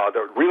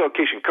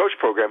relocation coach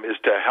program is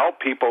to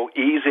help people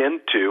ease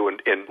into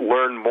and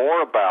learn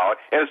more about,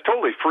 and it's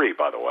totally free,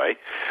 by the way,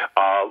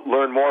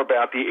 learn more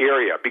about the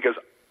area. Because,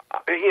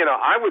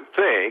 I would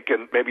think,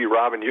 and maybe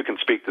Robin, you can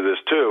speak to this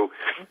too,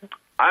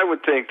 I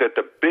would think that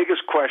the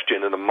biggest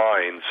question in the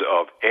minds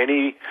of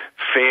any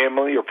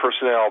family or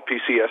personnel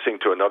PCSing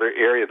to another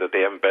area that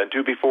they haven't been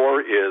to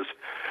before is,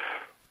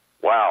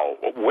 wow,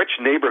 which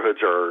neighborhoods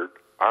are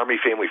Army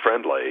family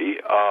friendly?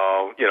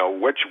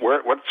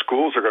 What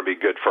schools are going to be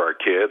good for our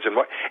kids? And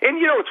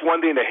it's one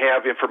thing to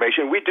have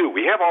information. We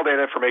have all that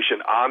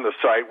information on the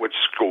site, which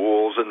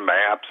schools and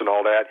maps and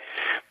all that.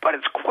 But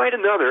it's quite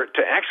another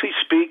to actually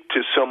speak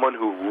to someone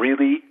who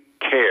really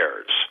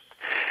cares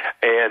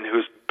and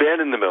who's been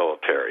in the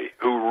military,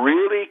 who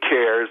really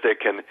cares,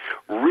 that can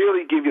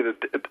really give you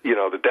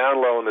the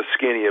down low and the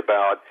skinny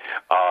about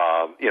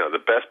the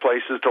best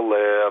places to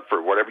live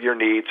for whatever your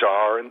needs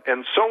are,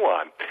 and so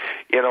on.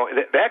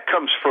 That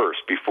comes first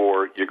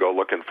before you go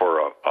looking for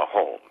a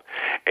home,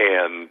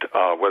 and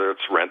whether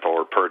it's rental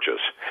or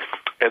purchase.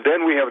 And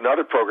then we have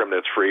another program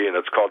that's free, and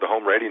it's called the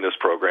Home Readiness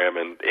Program,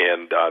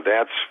 and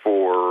that's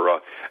for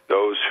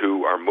those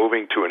who are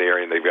moving to an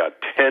area and they've got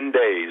 10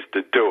 days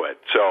to do it.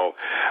 So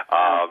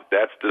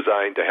that's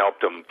designed to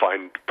help them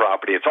find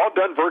property. It's all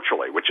done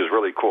virtually, which is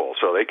really cool.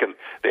 So if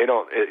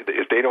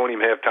they don't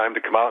even have time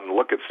to come out and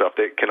look at stuff,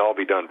 they can all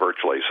be done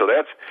virtually. So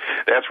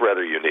that's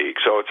rather unique.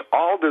 So it's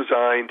all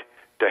designed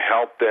to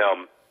help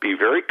them be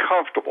very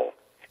comfortable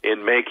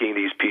in making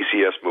these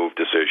PCS move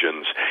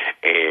decisions,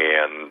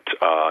 and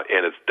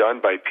it's done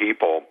by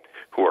people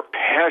who are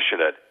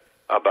passionate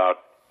about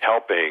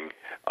helping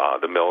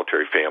the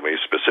military families,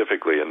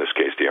 specifically in this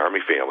case the Army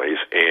families,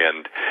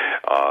 and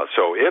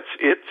so it's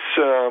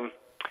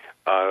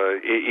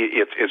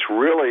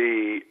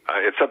really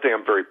it's something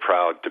I'm very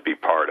proud to be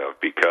part of,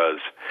 because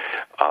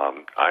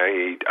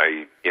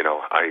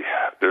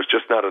there's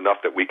just not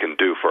enough that we can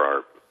do for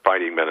our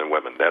fighting men and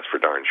women. That's for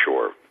darn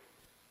sure.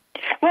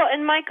 Well,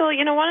 and Michael,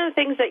 one of the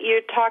things that you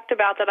talked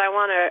about that I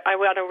want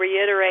to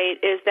reiterate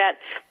is that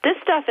this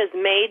stuff is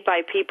made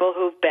by people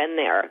who've been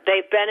there.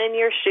 They've been in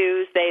your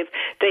shoes.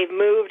 They've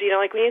moved.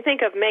 Like when you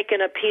think of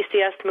making a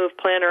PCS move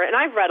planner, and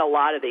I've read a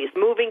lot of these.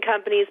 Moving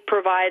companies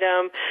provide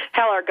them.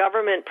 Hell, our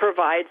government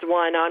provides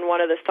one on one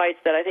of the sites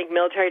that I think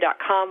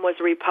military.com was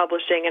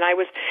republishing. And I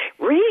was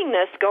reading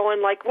this,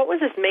 going like, what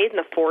was this made in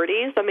the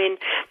 40s? I mean,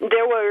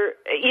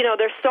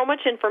 there's so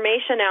much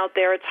information out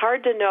there. It's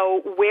hard to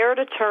know where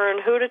to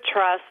turn, who to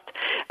trust,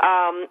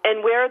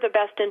 and where the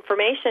best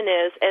information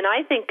is. And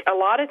I think a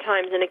lot of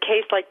times in a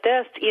case like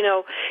this,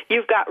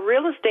 you've got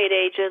real estate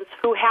agents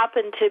who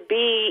happen to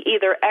be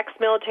either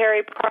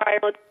ex-military, prior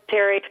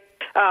military,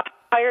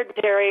 hired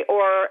military,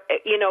 or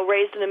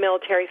raised in a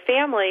military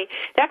family.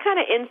 That kind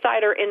of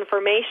insider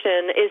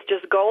information is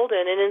just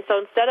golden. And so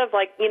instead of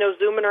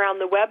zooming around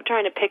the web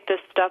trying to pick this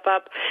stuff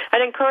up,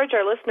 I'd encourage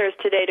our listeners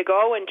today to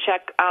go and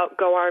check out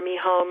Go Army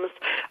Homes,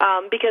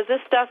 because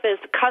this stuff is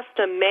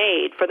custom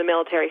made for the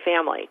military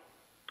family.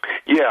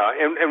 Yeah,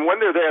 and when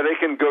they're there, they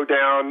can go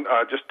down,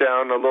 just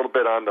down a little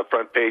bit on the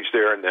front page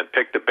there, and then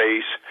pick the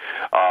base.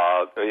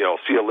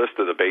 See a list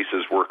of the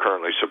bases we're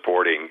currently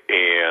supporting,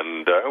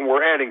 and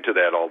we're adding to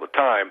that all the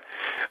time.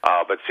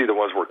 But see the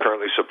ones we're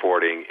currently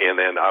supporting, and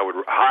then I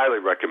would highly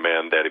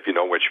recommend that if you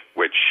know which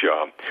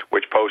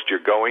post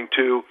you're going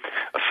to,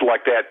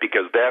 select that,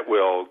 because that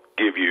will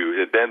give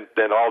you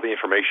then all the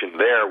information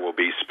there will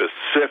be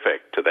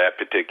specific to that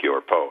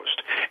particular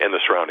post and the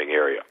surrounding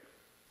area.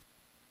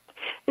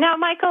 Now,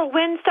 Michael,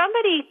 when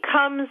somebody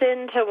comes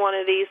into one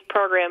of these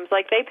programs,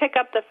 like they pick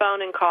up the phone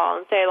and call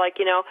and say,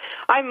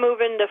 I'm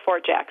moving to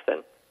Fort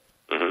Jackson.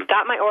 Mm-hmm.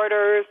 Got my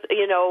orders,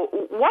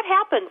 what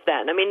happens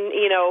then? I mean,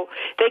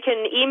 they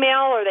can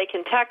email or they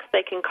can text,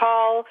 they can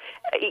call.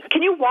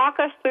 Can you walk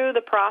us through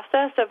the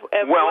process of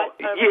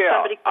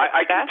somebody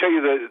I can tell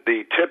you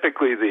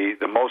typically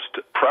the most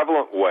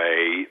prevalent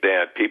way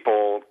that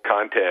people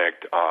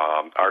contact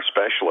our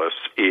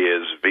specialists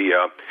is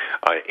via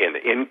an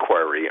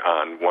inquiry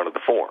on one of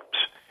the forums.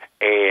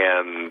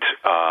 And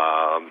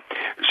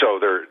so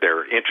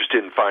they're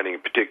interested in finding a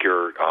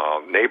particular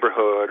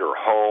neighborhood or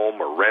home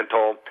or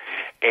rental,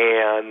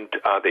 and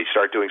they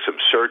start doing some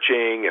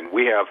searching. And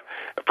we have,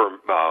 for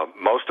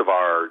most of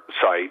our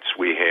sites,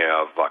 we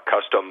have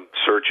custom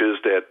searches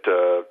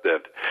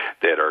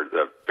that are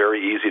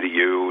very easy to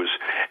use,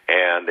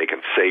 and they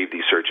can save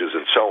these searches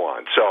and so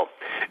on. So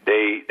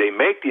they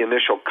make the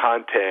initial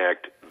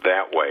contact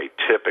that way,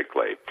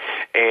 typically.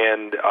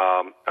 And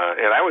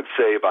I would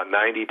say about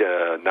 90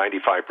 to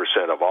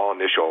 95% of all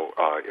initial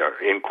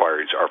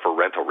inquiries are for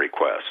rental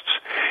requests,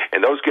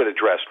 and those get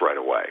addressed right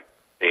away.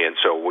 And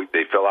so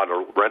they fill out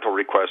a rental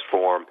request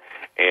form,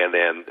 and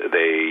then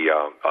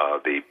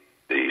the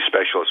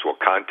specialist will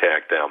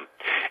contact them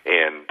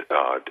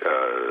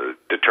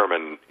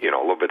determine, a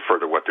little bit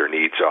further what their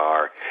needs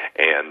are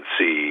and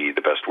see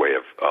the best way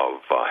of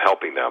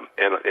helping them.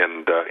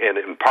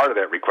 And part of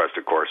that request,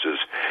 of course, is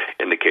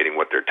indicating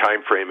what their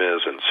time frame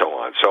is and so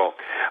on. So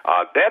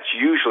that's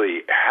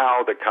usually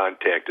how the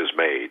contact is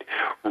made.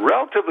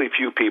 Relatively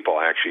few people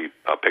actually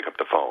pick up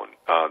the phone.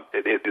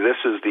 This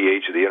is the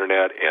age of the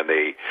internet, and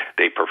they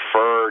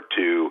prefer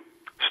to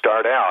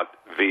start out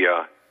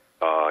via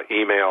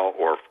email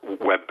or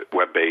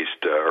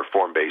web-based or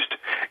form-based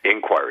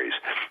inquiries.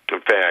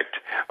 In fact,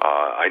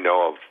 I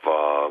know of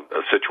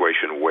a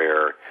situation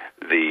where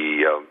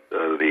the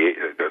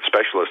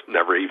specialist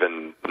never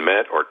even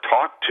met or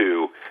talked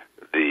to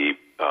the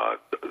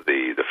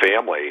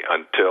family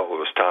until it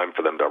was time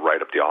for them to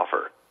write up the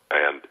offer.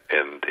 And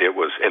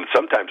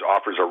sometimes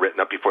offers are written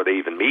up before they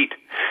even meet.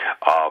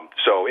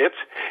 So it's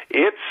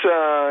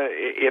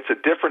a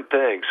different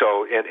thing.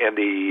 So and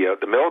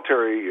the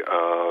military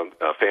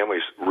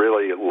families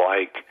really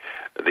like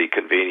the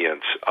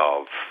convenience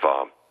of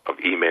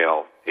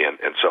email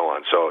and so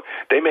on. So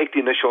they make the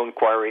initial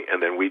inquiry, and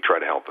then we try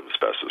to help them as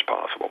best as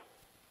possible.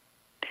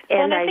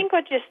 And I think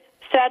what you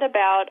said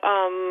about,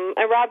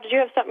 Rob, did you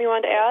have something you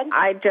wanted to add?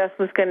 I just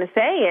was going to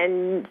say,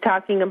 and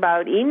talking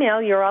about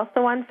email, you're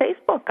also on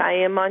Facebook. I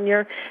am on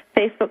your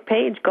Facebook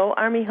page. Go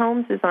Army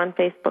Homes is on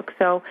Facebook.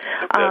 So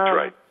that's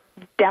right.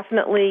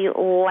 Definitely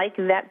like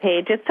that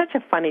page. It's such a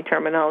funny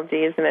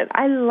terminology, isn't it?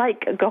 I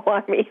like Go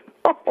Army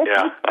Homes.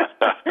 Yeah.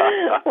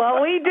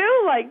 Well, we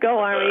do like Go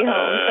Army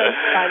Homes. That's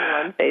fun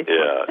on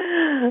Facebook.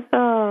 Yeah.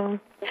 Oh.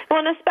 Well,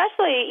 and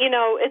especially,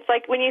 it's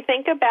like when you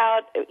think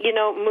about,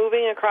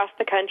 moving across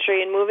the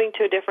country and moving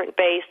to a different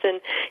base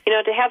and,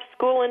 to have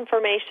school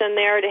information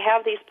there, to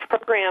have these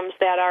programs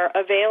that are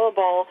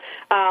available.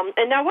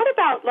 And now what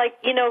about,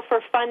 for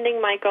funding,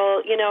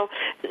 Michael,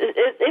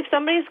 if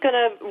somebody's going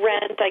to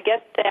rent, I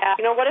get that.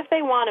 What if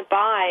they want to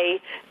buy?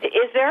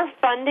 Is there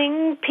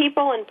funding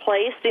people in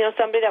place,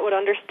 somebody that would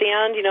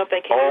understand, if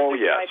they can't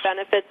provide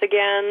benefits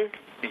again?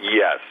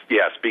 Yes,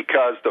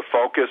 because the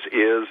focus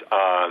is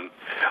on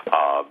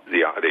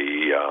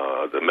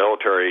the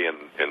military, and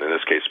in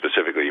this case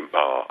specifically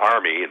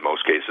Army in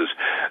most cases.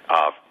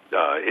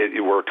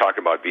 We're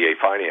talking about VA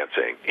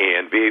financing,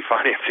 and VA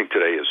financing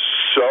today is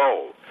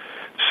so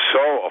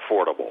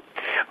affordable.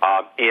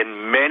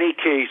 In many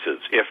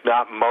cases, if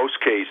not most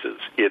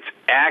cases, it's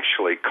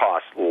actually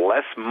costs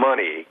less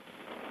money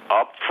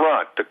up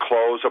front to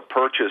close a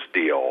purchase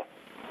deal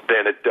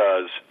than it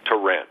does to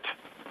rent.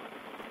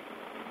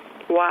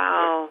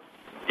 Wow.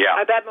 Yeah.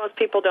 I bet most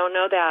people don't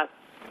know that.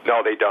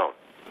 No, they don't.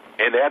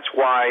 And that's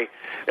why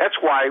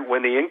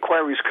when the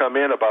inquiries come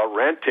in about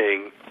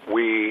renting,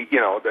 we,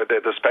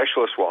 the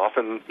specialists will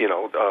often,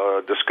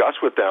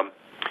 discuss with them,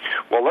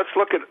 well, let's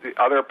look at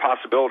other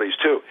possibilities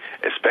too,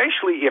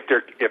 especially if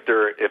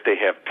they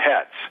have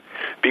pets,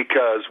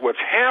 because what's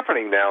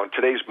happening now in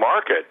today's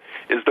market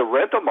is the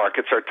rental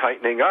markets are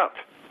tightening up.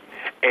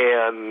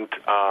 And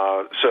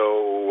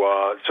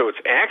so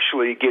it's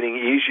actually getting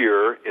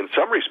easier in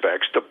some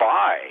respects to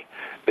buy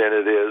than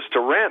it is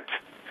to rent.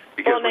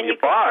 Because well, and then when you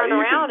can turn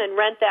around and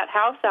rent that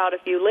house out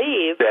if you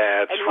leave.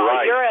 That's and while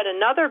right. you're at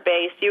another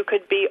base, you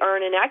could be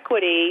earning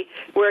equity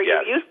where you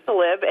used to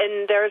live,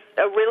 and there's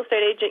a real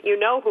estate agent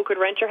who could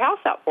rent your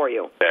house out for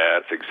you.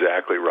 That's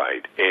exactly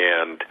right.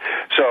 And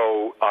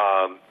so,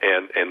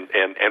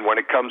 and when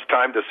it comes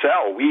time to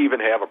sell, we even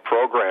have a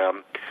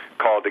program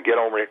called the Go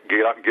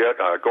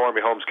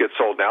Army Homes Get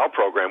Sold Now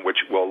program,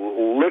 which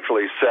will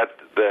literally set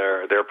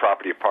their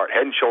property apart,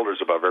 head and shoulders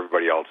above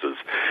everybody else's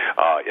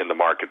in the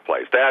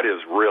marketplace. That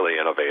is really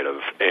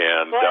innovative.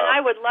 And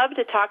I would love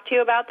to talk to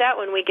you about that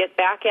when we get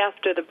back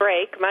after the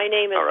break. My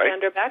name is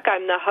Sandra Beck.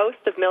 I'm the host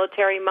of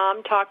Military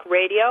Mom Talk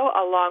Radio,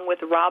 along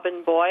with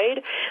Robin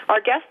Boyd.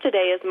 Our guest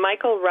today is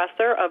Michael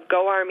Russer of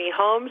Go Army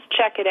Homes.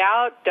 Check it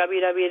out,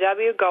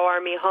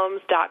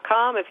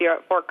 www.goarmyhomes.com. If you're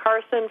at Fort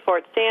Carson,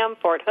 Fort Sam,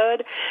 Fort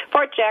Hood,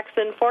 Fort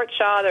Jackson, Fort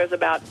Shaw, there's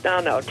about,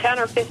 10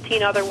 or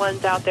 15 other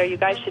ones out there. You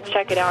guys should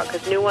check it out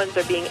because new ones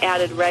are being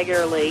added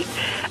regularly.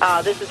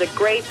 This is a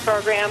great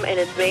program, and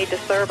it's made to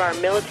serve our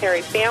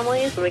military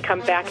families. When we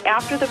come back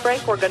after the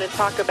break, we're going to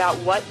talk about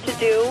what to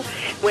do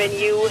when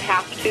you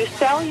have to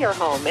sell your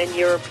home and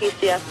you're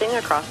PCSing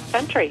across the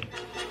country.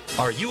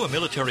 Are you a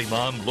military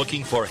mom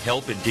looking for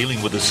help in dealing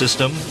with the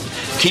system?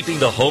 Keeping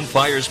the home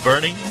fires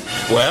burning?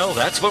 Well,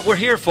 that's what we're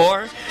here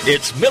for.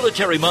 It's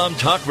Military Mom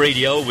Talk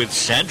Radio with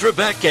Sandra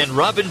Beck and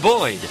Robin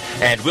Boyd.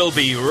 And we'll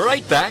be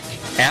right back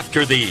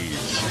after these.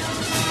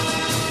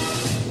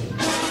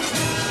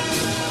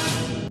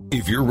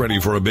 If you're ready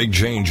for a big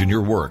change in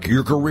your work,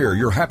 your career,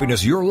 your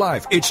happiness, your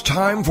life, it's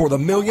time for the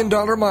 $1 Million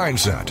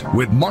Mindset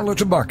with Marla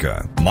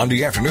Tabaka.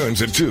 Monday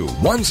afternoons at 2,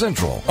 1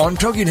 Central on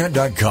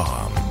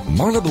TogiNet.com.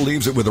 Marla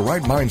believes that with the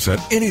right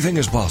mindset, anything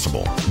is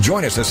possible.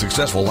 Join us as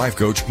successful life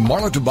coach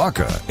Marla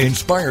Tabaka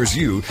inspires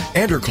you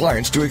and her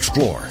clients to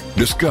explore,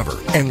 discover,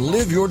 and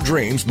live your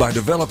dreams by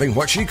developing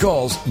what she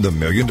calls the $1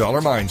 Million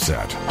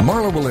Mindset.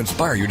 Marla will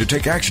inspire you to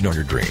take action on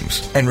your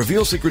dreams and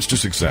reveal secrets to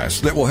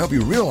success that will help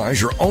you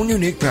realize your own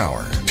unique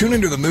power. Tune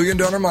into the $1 Million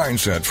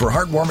Mindset for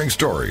heartwarming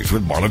stories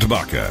with Marla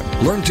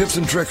Tabaka. Learn tips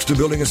and tricks to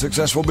building a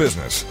successful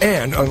business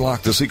and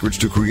unlock the secrets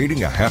to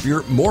creating a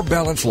happier, more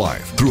balanced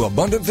life through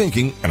abundant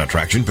thinking and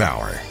attraction power.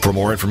 For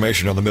more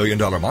information on the $1 Million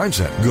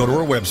Mindset, go to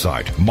our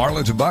website,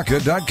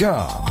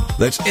 marlatabaka.com.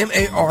 That's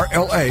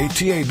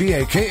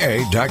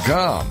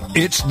MarlaTabaka.com.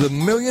 It's the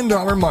 $1 Million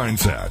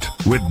Mindset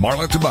with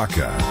Marla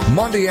Tabaka.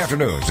 Monday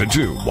afternoons at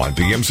 1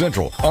 p.m.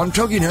 Central on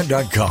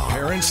TogiNet.com.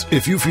 Parents,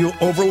 if you feel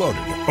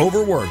overloaded,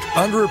 overworked,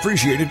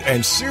 underappreciated,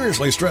 and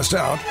seriously stressed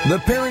out, The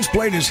Parents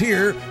Plate is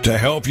here to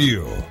help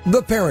you.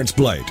 The Parents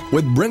Plate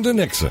with Brenda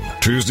Nixon.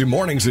 Tuesday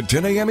mornings at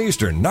 10 a.m.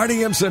 Eastern, 9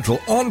 a.m. Central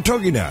on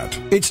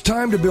TogiNet. It's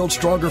time to build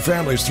stronger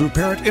families through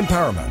parent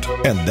empowerment.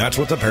 And that's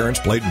what The Parents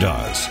Plate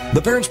does.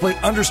 The Parents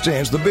Plate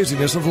understands the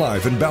busyness of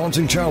life and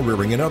balancing child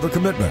rearing and other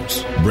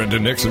commitments. Brenda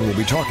Nixon will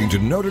be talking to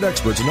noted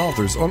experts and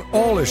authors on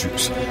all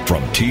issues,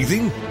 from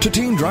teething to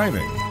teen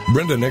driving.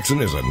 Brenda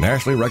Nixon is a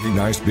nationally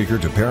recognized speaker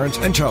to parents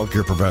and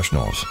childcare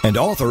professionals and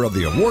author of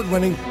the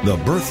award-winning The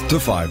Birth to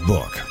 5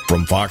 book.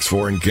 From Fox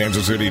 4 in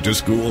Kansas City to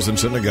schools and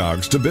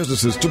synagogues to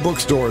businesses to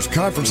bookstores,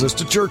 conferences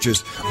to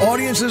churches,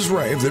 audiences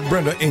rave that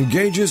Brenda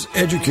engages,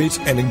 educates,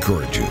 and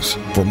encourages.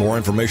 For more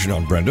information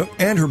on Brenda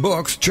and her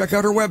books, check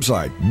out her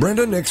website,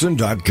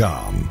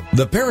 BrendaNixon.com.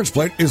 The Parents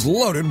Plate is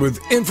loaded with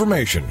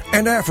information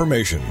and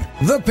affirmation.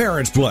 The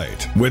Parents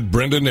Plate with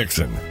Brenda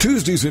Nixon.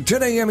 Tuesdays at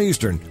 10 a.m.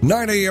 Eastern,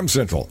 9 a.m.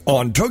 Central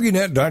on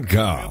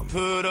TogiNet.com.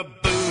 Put a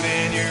boot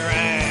in your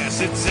ass,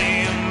 it's the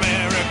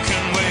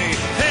American way.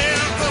 Hey,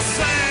 Uncle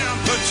Sam,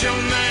 put your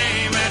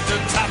name at the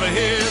top of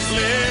his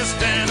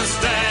list, and the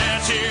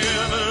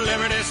Statue of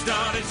Liberty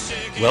started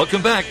shaking.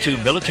 Welcome back to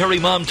Military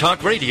Mom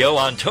Talk Radio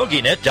on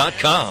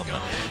TogiNet.com.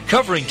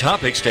 Covering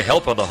topics to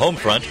help on the home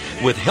front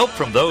with help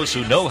from those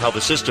who know how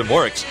the system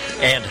works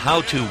and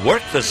how to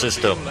work the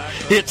system.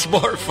 It's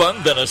more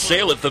fun than a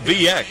sail at the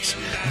BX.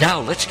 Now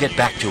let's get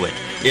back to it.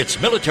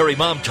 It's Military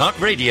Mom Talk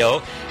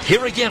Radio.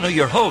 Here again are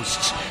your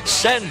hosts,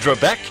 Sandra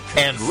Beck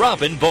and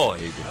Robin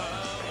Boyd.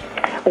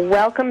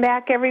 Welcome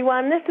back,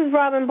 everyone. This is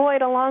Robin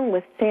Boyd along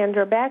with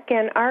Sandra Beck,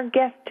 and our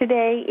guest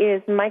today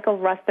is Michael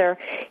Russer.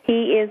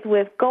 He is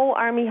with Go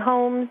Army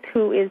Homes,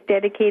 who is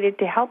dedicated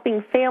to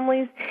helping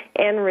families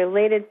and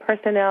related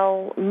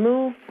personnel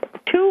move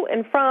to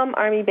and from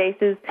Army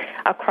bases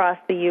across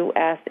the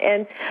U.S.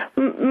 And,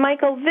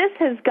 Michael, this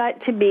has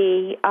got to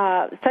be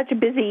such a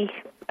busy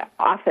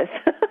office.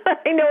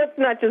 I know it's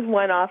not just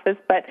one office,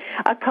 but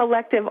a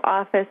collective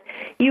office.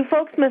 You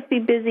folks must be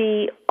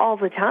busy all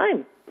the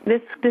time.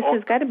 This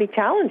has got to be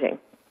challenging.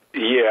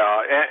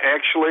 Yeah,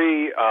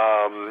 actually,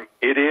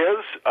 it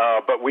is,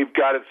 but we've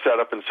got it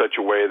set up in such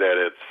a way that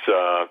it's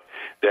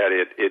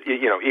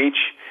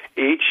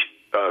each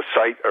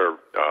site or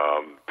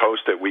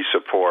post that we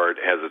support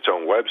has its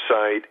own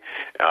website,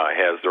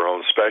 has their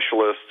own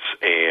specialists,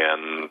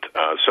 and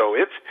so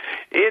it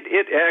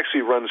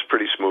actually runs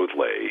pretty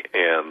smoothly,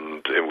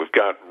 and we've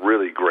got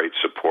really great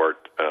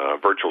support,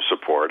 virtual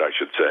support, I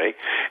should say,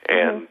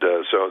 and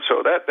so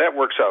that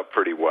works out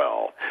pretty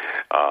well.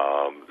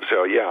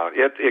 So yeah,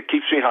 it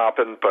keeps me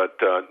hopping, but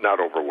not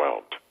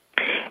overwhelmed.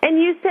 And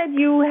you said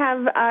you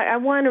have, I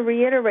want to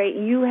reiterate,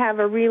 you have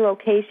a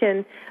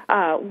relocation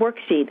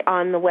worksheet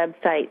on the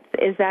website.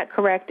 Is that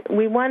correct?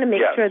 We want to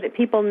make sure that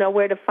people know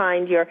where to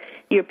find your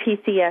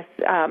PCS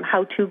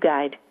how-to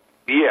guide.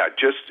 Yeah,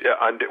 just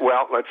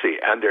let's see.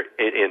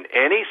 In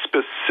any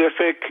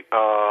specific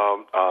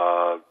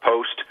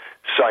post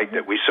site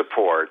that we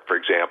support, for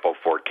example,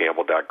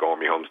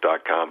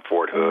 FortCampbell.GoArmyHomes.com,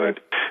 Fort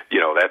Hood,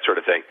 that sort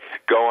of thing.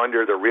 Go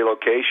under the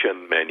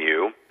relocation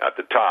menu at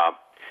the top.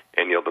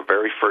 And the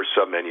very first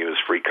submenu is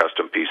Free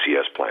Custom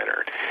PCS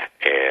Planner,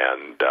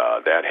 and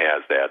that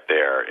has that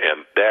there.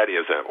 And that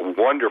is a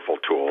wonderful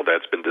tool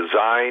that's been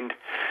designed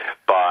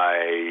by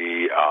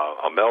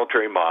a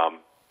military mom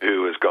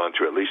who has gone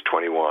through at least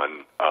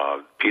 21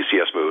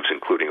 PCS moves,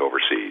 including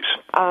overseas.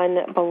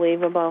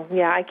 Unbelievable.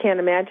 Yeah, I can't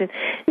imagine.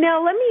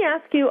 Now, let me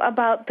ask you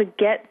about the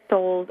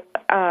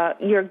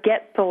your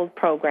Get Sold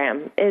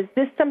program. Is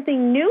this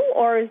something new,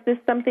 or is this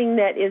something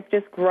that is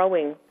just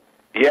growing?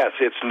 Yes,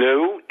 it's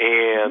new,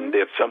 and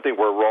it's something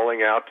we're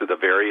rolling out to the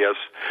various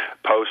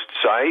post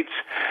sites.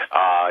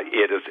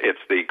 It's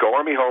the Go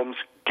Army Homes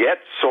Get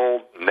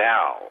Sold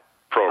Now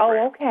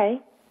program. Oh, okay.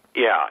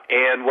 Yeah,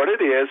 and what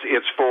it is,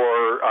 it's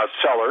for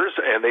sellers,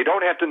 and they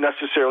don't have to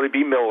necessarily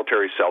be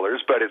military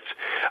sellers, but it's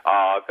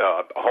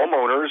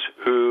homeowners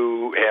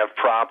who have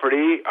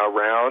property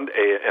around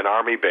an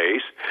Army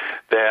base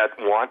that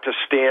want to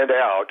stand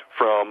out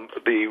from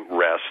the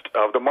rest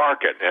of the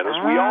market. And as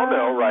we all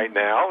know right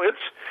now,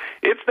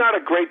 it's not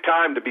a great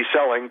time to be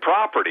selling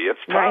property.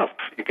 It's tough.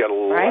 You got a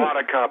lot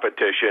of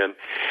competition.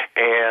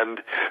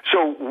 And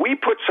so we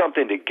put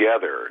something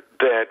together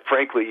that,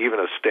 frankly, even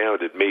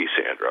astounded me,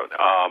 Sandra.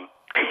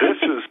 This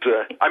is,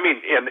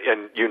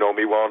 and you know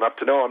me well enough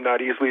to know I'm not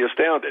easily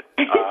astounded.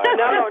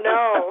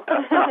 No.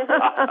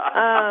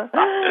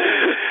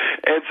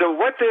 And so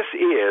what this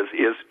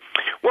is,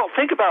 well,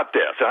 think about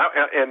this.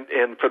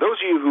 And for those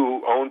of you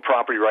who own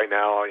property right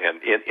now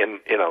and in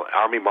an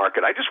Army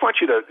market, I just want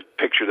you to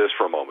picture this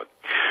for a moment.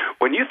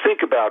 When you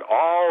think about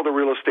all the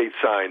real estate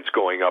signs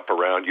going up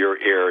around your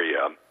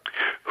area,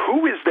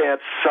 who is that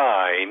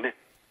sign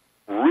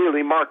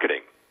really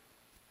marketing?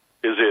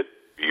 Is it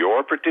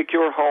your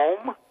particular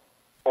home,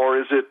 or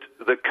is it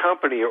the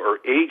company or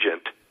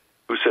agent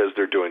who says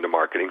they're doing the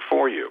marketing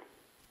for you?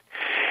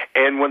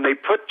 And when they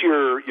put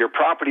your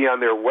property on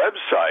their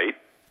website,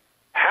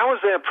 how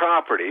is that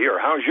property or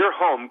how is your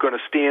home going to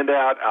stand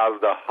out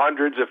of the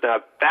hundreds, if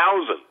not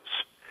thousands,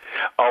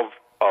 of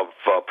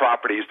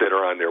properties that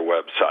are on their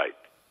website?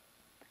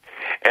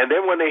 And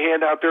then when they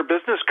hand out their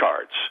business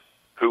cards,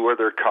 who are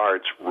their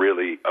cards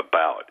really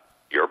about?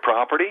 Your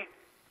property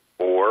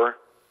or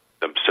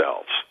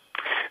themselves?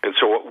 And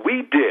so what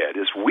we did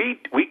is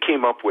we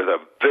came up with a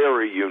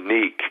very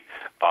unique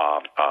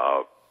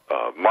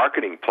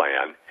marketing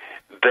plan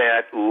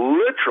that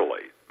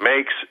literally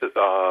makes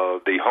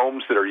the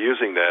homes that are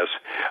using this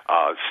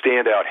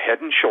stand out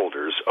head and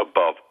shoulders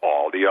above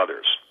all the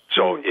others.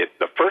 So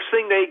the first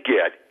thing they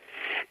get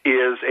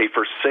is a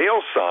for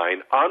sale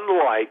sign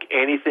unlike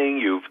anything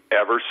you've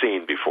ever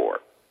seen before,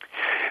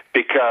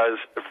 because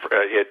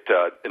it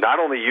not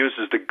only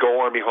uses the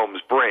Go Army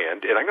Homes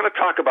brand, and I'm going to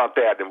talk about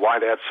that and why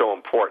that's so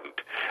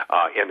important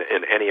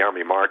in any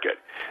Army market.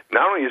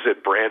 Not only is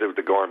it branded with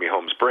the Go Army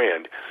Homes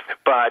brand,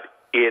 but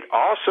it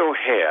also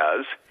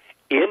has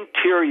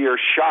interior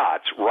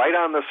shots right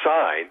on the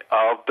sign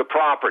of the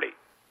property.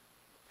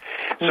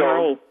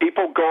 So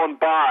people going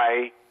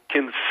by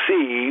can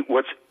see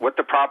what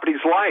the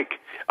property's like,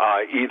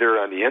 either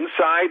on the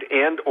inside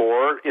and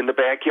or in the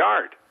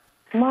backyard.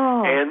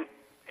 Wow. And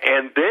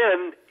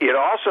then it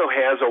also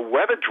has a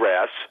web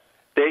address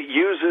that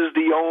uses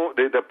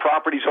the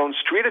property's own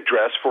street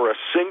address for a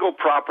single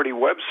property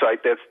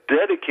website that's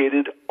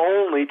dedicated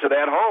only to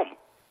that home.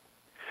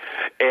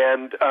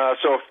 And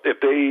so if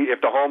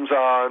the home's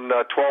on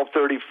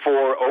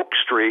 1234 Oak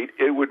Street,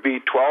 it would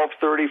be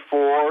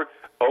 1234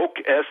 Oak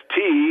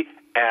ST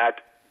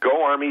at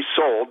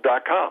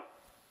GoArmySold.com.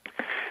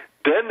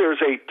 Then there's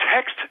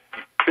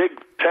big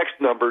text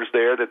numbers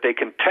there that they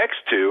can text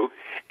to,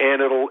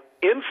 and it'll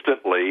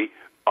instantly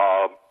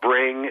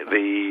bring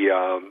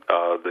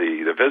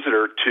the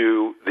visitor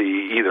to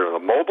either the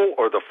mobile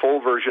or the full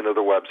version of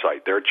the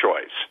website, their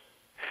choice.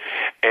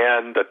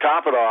 And to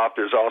top it off,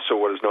 there's also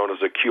what is known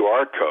as a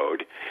QR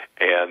code.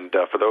 And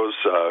for those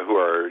who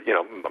are,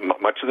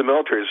 much of the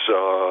military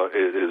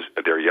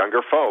they're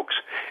younger folks,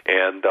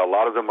 and a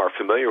lot of them are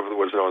familiar with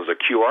what's known as a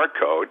QR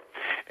code.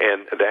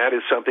 And that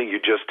is something you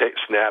just take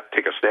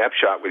a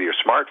snapshot with your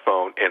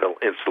smartphone, and it'll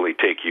instantly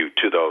take you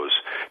to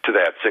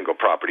that single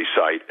property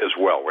site as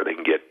well, where they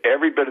can get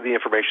every bit of the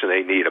information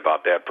they need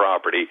about that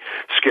property,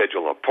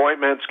 schedule an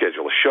appointment,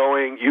 schedule a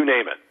showing, you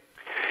name it.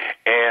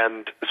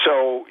 And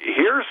so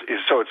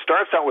it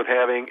starts out with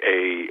having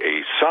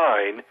a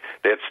sign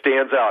that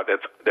stands out.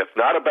 That's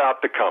not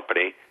about the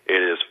company.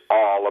 It is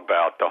all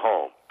about the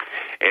home.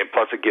 And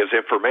plus it gives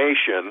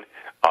information,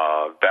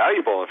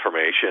 valuable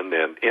information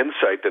and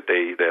insight that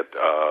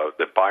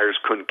that buyers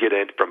couldn't get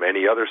in from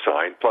any other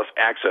sign, plus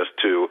access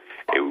to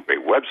a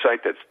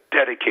website that's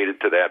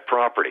dedicated to that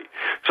property.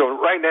 So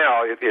right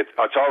now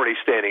it's already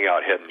standing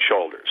out head and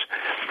shoulders.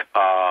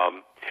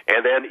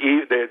 And then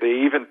they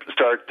even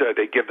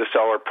they give the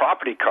seller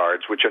property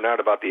cards, which are not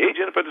about the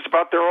agent, but it's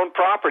about their own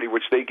property,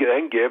 which they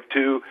then give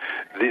to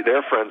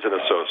their friends and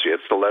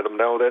associates to let them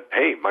know that,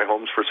 hey, my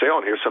home's for sale,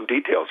 and here's some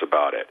details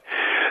about it.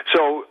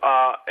 So,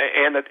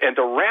 and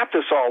to wrap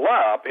this all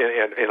up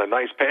in a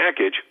nice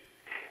package,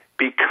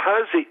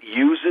 because it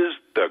uses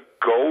the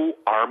Go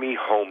Army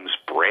Homes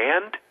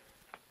brand,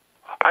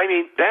 I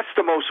mean, that's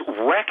the most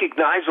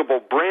recognizable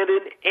brand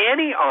in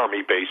any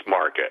Army-based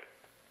market.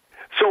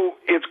 So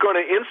it's going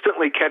to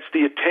instantly catch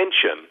the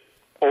attention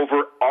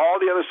over all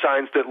the other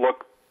signs that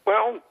look,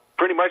 well,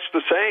 pretty much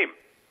the same.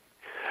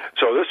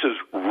 So this is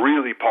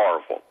really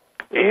powerful,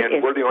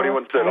 and we're the only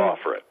ones that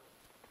offer it.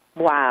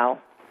 Wow.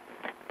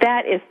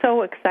 That is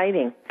so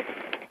exciting.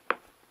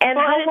 And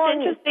it's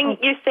interesting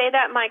you say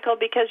that, Michael,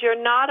 because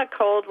you're not a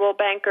cold wool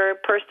banker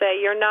per se.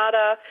 You're not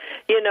a,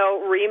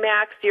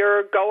 Remax.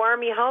 You're Go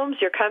Army Homes.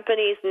 Your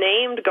company's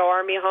named Go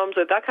Army Homes,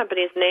 or the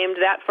company's named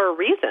that for a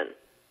reason.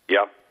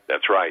 Yep,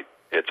 that's right.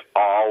 It's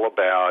all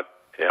about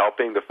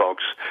helping the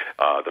folks,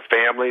 the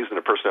families and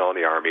the personnel in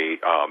the Army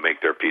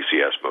make their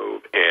PCS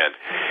move.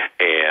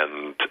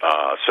 And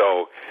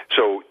so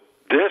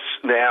this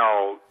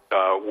now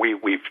we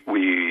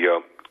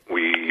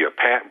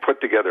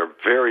put together a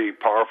very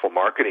powerful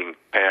marketing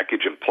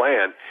package and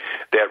plan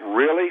that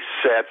really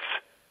sets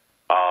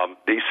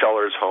these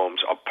sellers'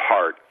 homes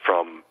apart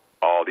from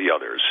all the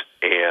others.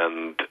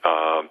 And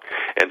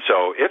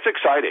so it's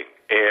exciting,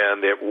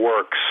 and it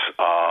works.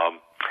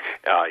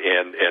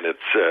 and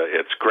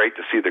it's great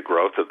to see the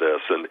growth of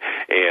this,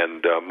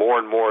 and more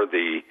and more of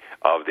the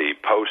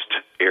post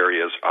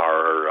areas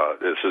are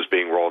this is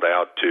being rolled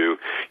out to.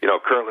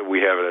 Currently we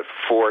have it at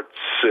Fort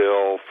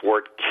Sill,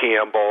 Fort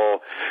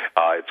Campbell.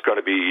 It's going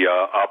to be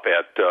up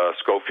at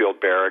Schofield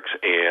Barracks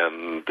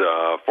and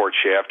Fort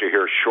Shafter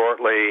here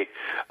shortly.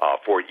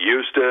 Fort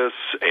Eustis,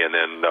 and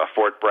then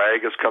Fort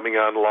Bragg is coming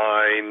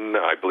online.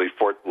 I believe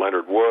Fort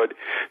Leonard Wood.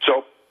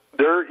 So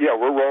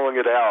we're rolling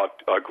it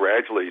out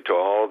gradually to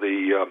all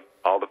the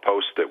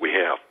posts that we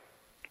have.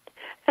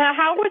 Now,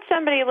 how would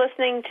somebody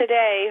listening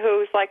today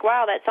who's like,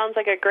 wow, that sounds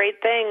like a great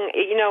thing,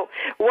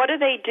 what do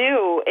they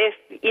do if,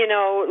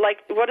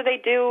 what do they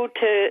do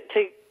to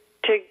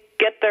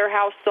get their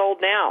house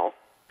sold now?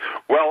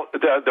 Well,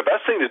 the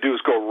best thing to do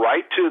is go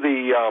right to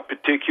the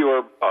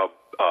particular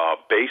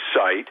base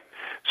site.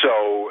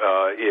 So,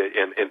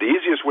 and the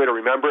easiest way to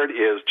remember it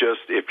is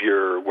just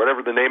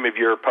whatever the name of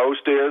your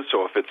post is.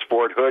 So if it's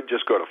Fort Hood,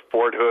 just go to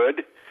Fort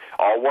Hood,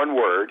 all one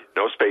word,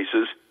 no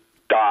spaces,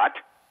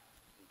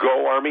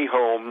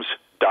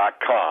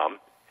 GoArmyHomes.com,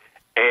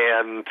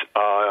 and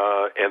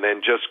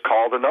then just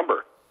call the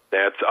number.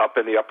 That's up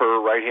in the upper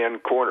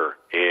right-hand corner,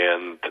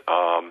 and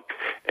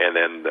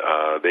then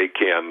they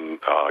can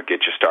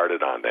get you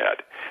started on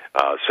that.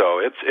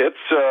 So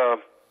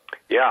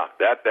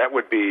that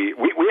would be.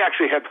 We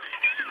actually had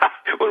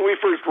when we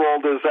first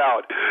rolled this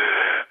out.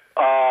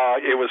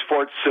 It was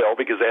Fort Sill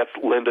because that's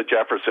Linda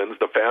Jefferson's,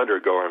 the founder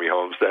of Go Army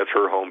Homes. That's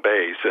her home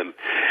base, and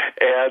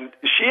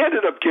she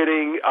ended up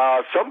getting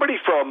somebody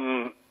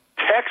from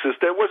Texas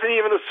that wasn't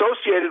even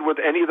associated with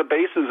any of the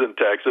bases in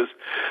Texas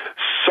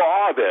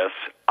saw this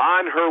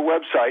on her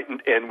website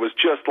and was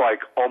just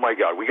like, oh my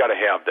God, we got to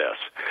have this.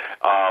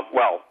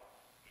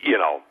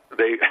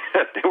 They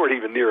weren't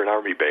even near an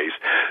Army base.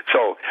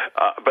 So,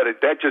 but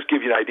that just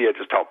gives you an idea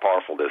just how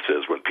powerful this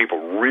is when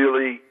people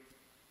really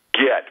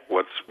get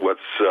what's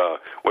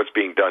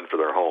being done for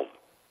their home.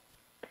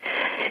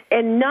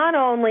 And not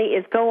only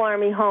is Go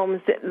Army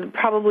Homes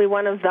probably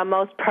one of the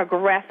most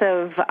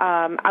progressive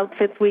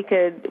outfits we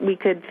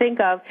could think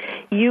of,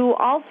 you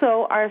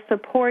also are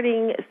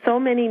supporting so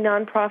many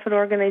nonprofit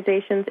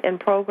organizations and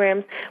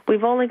programs.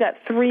 We've only got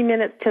 3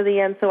 minutes to the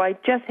end, so I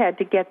just had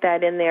to get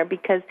that in there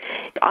because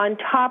on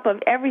top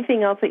of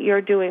everything else that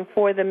you're doing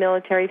for the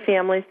military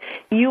families,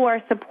 you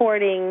are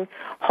supporting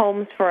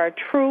Homes for Our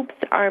Troops,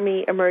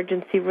 Army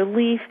Emergency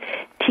Relief,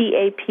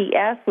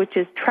 TAPS, which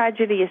is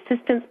Tragedy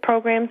Assistance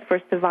Programs for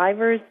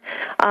Survivors,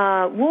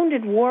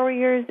 Wounded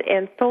Warriors,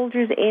 and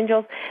Soldiers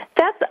Angels.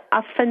 That's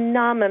a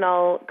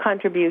phenomenal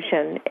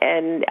contribution,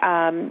 and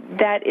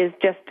that is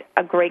just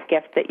a great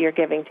gift that you're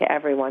giving to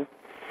everyone.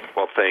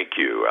 Well, thank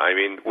you. I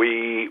mean,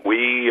 we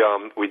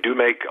do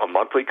make a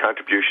monthly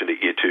contribution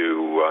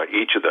to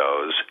each of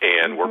those,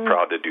 and we're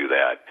proud to do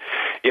that.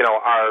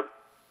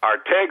 Our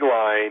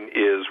tagline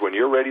is, when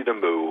you're ready to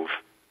move,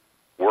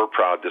 we're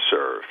proud to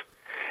serve.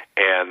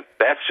 And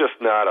that's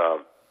just not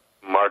a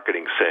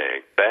marketing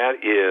saying.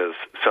 That is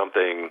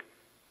something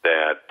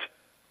that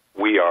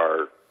we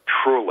are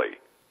truly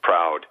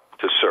proud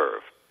to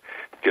serve,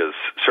 because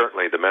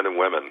certainly the men and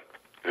women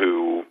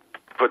who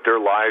put their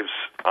lives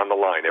on the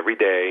line every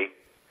day,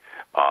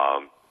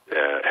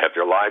 have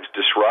their lives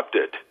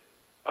disrupted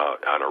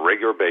on a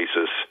regular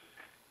basis,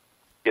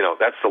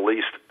 that's the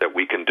least that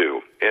we can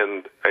do.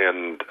 And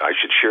I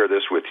should share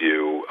this with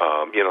you.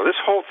 This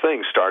whole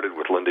thing started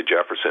with Linda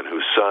Jefferson,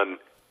 whose son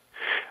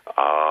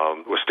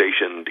was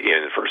stationed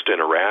first in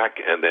Iraq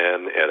and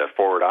then at a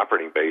forward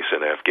operating base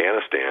in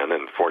Afghanistan.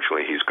 And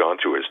fortunately, he's gone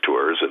through his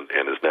tours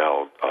and is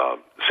now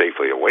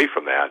safely away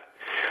from that.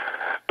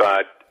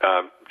 But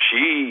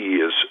she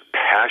is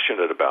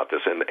passionate about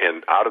this,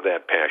 and out of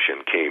that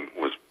passion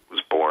was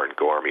born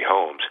Go Army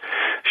Homes.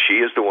 She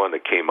is the one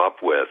that came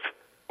up with,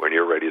 when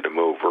you're ready to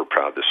move, we're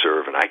proud to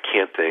serve, and I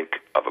can't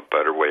think of a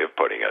better way of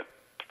putting it.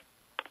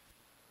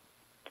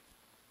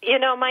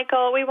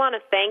 Michael, we want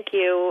to thank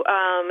you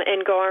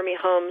and Go Army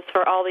Homes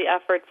for all the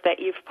efforts that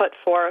you've put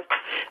forth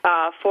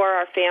for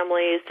our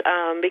families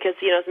because,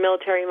 as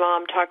Military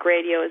Mom Talk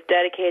Radio is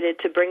dedicated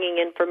to bringing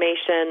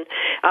information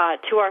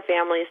to our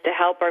families to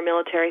help our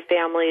military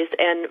families,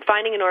 and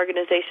finding an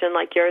organization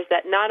like yours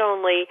that not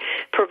only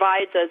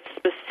provides a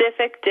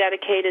specific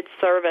dedicated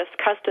service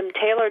custom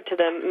tailored to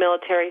the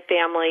military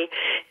family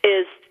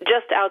is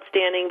just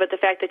outstanding, but the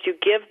fact that you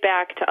give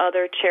back to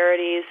other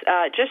charities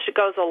just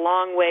goes a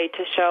long way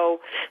to show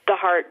the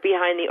heart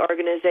behind the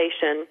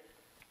organization.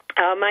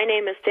 My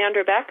name is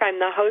Sandra Beck. I'm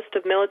the host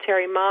of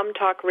Military Mom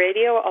Talk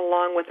Radio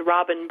along with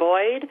Robin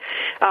Boyd.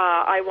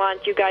 I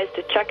want you guys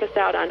to check us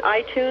out on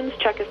iTunes.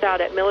 Check us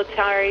out at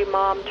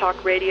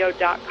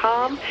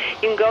militarymomtalkradio.com.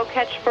 You can go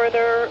catch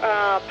further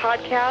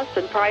podcasts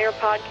and prior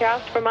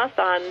podcasts from us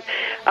on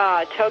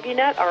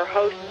TogiNet, our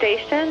host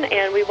station.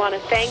 And we want to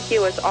thank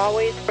you, as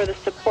always, for the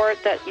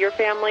support that your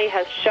family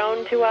has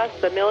shown to us,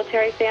 the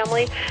military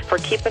family, for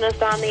keeping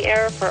us on the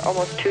air for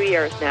almost 2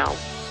 years now.